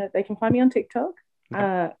 They can find me on TikTok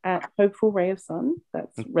at Hopeful Ray of Sun.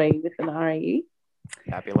 That's Ray with an R-A-E.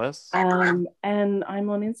 Fabulous. And I'm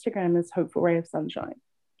on Instagram as Hopeful Ray of Sunshine.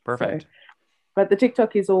 Perfect. So, but the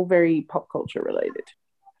TikTok is all very pop culture related.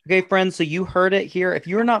 Okay, friends, so you heard it here. If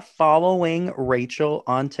you're not following Rachel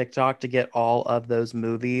on TikTok to get all of those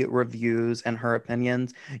movie reviews and her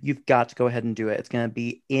opinions, you've got to go ahead and do it. It's going to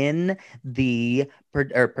be in the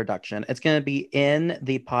production. It's going to be in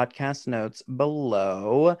the podcast notes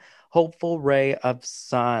below. Hopeful Ray of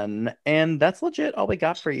Sun. And that's legit all we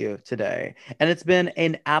got for you today. And it's been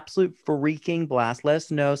an absolute freaking blast. Let us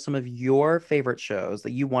know some of your favorite shows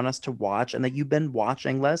that you want us to watch and that you've been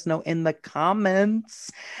watching. Let us know in the comments.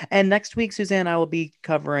 And next week, Suzanne, I will be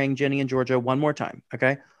covering Ginny and Georgia one more time.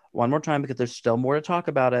 Okay? One more time because there's still more to talk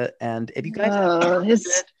about it. And if you guys haven't watched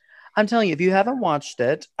it, I'm telling you, if you haven't watched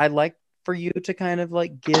it, I'd like for you to kind of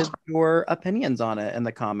like give your opinions on it in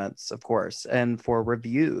the comments, of course, and for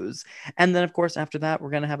reviews. And then, of course, after that,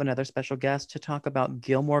 we're going to have another special guest to talk about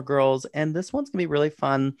Gilmore Girls. And this one's going to be really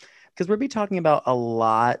fun because we'll be talking about a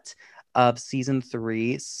lot of season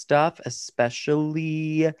 3 stuff,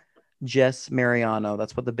 especially Jess Mariano.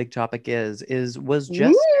 That's what the big topic is was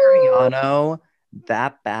Jess Mariano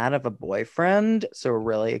that bad of a boyfriend? So we're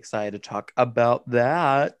really excited to talk about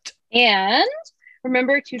that. And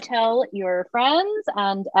remember to tell your friends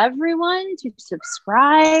and everyone to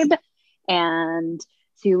subscribe and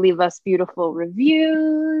to leave us beautiful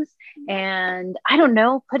reviews. And I don't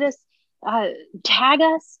know, tag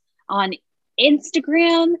us on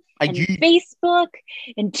Instagram and Facebook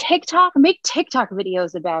and TikTok. Make TikTok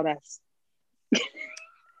videos about us.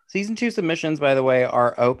 Season 2 submissions, by the way,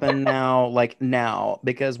 are open now,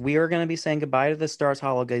 because we are going to be saying goodbye to the Stars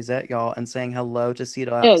Hollow Gazette, y'all, and saying hello to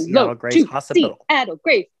Seattle Grace Hospital. Seattle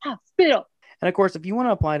Grace Hospital. And of course, if you want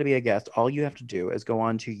to apply to be a guest, all you have to do is go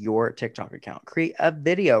on to your TikTok account, create a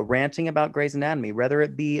video ranting about Grey's Anatomy, whether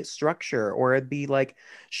it be structure or it be like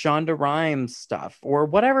Shonda Rhimes stuff or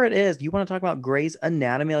whatever it is. You want to talk about Grey's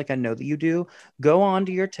Anatomy like I know that you do, go on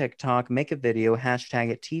to your TikTok, make a video,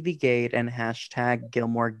 hashtag it TVGate and hashtag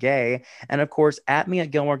Gilmore Gay. And of course, at me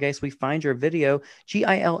at Gilmore Gay so we find your video,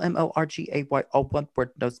 GILMORGAY, all one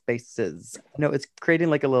word, no spaces. No, it's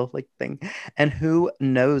creating like a little like thing. And who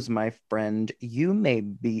knows, my friend, you may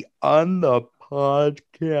be on the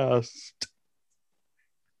podcast.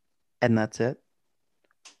 And that's it.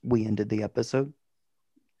 We ended the episode.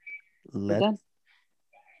 Let's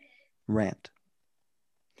rant.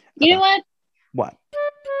 You know what? What?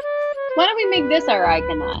 Why don't we make this our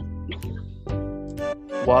icon?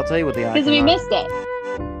 Well, I'll tell you what the icon Because we missed it.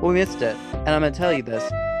 Well, we missed it. And I'm going to tell you this.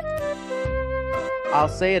 I'll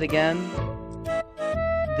say it again.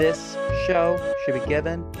 This show should be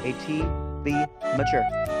given a TV mature.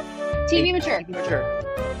 TV mature. TV mature.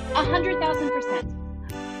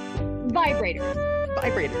 100,000%. Vibrators.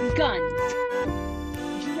 Vibrators. Guns.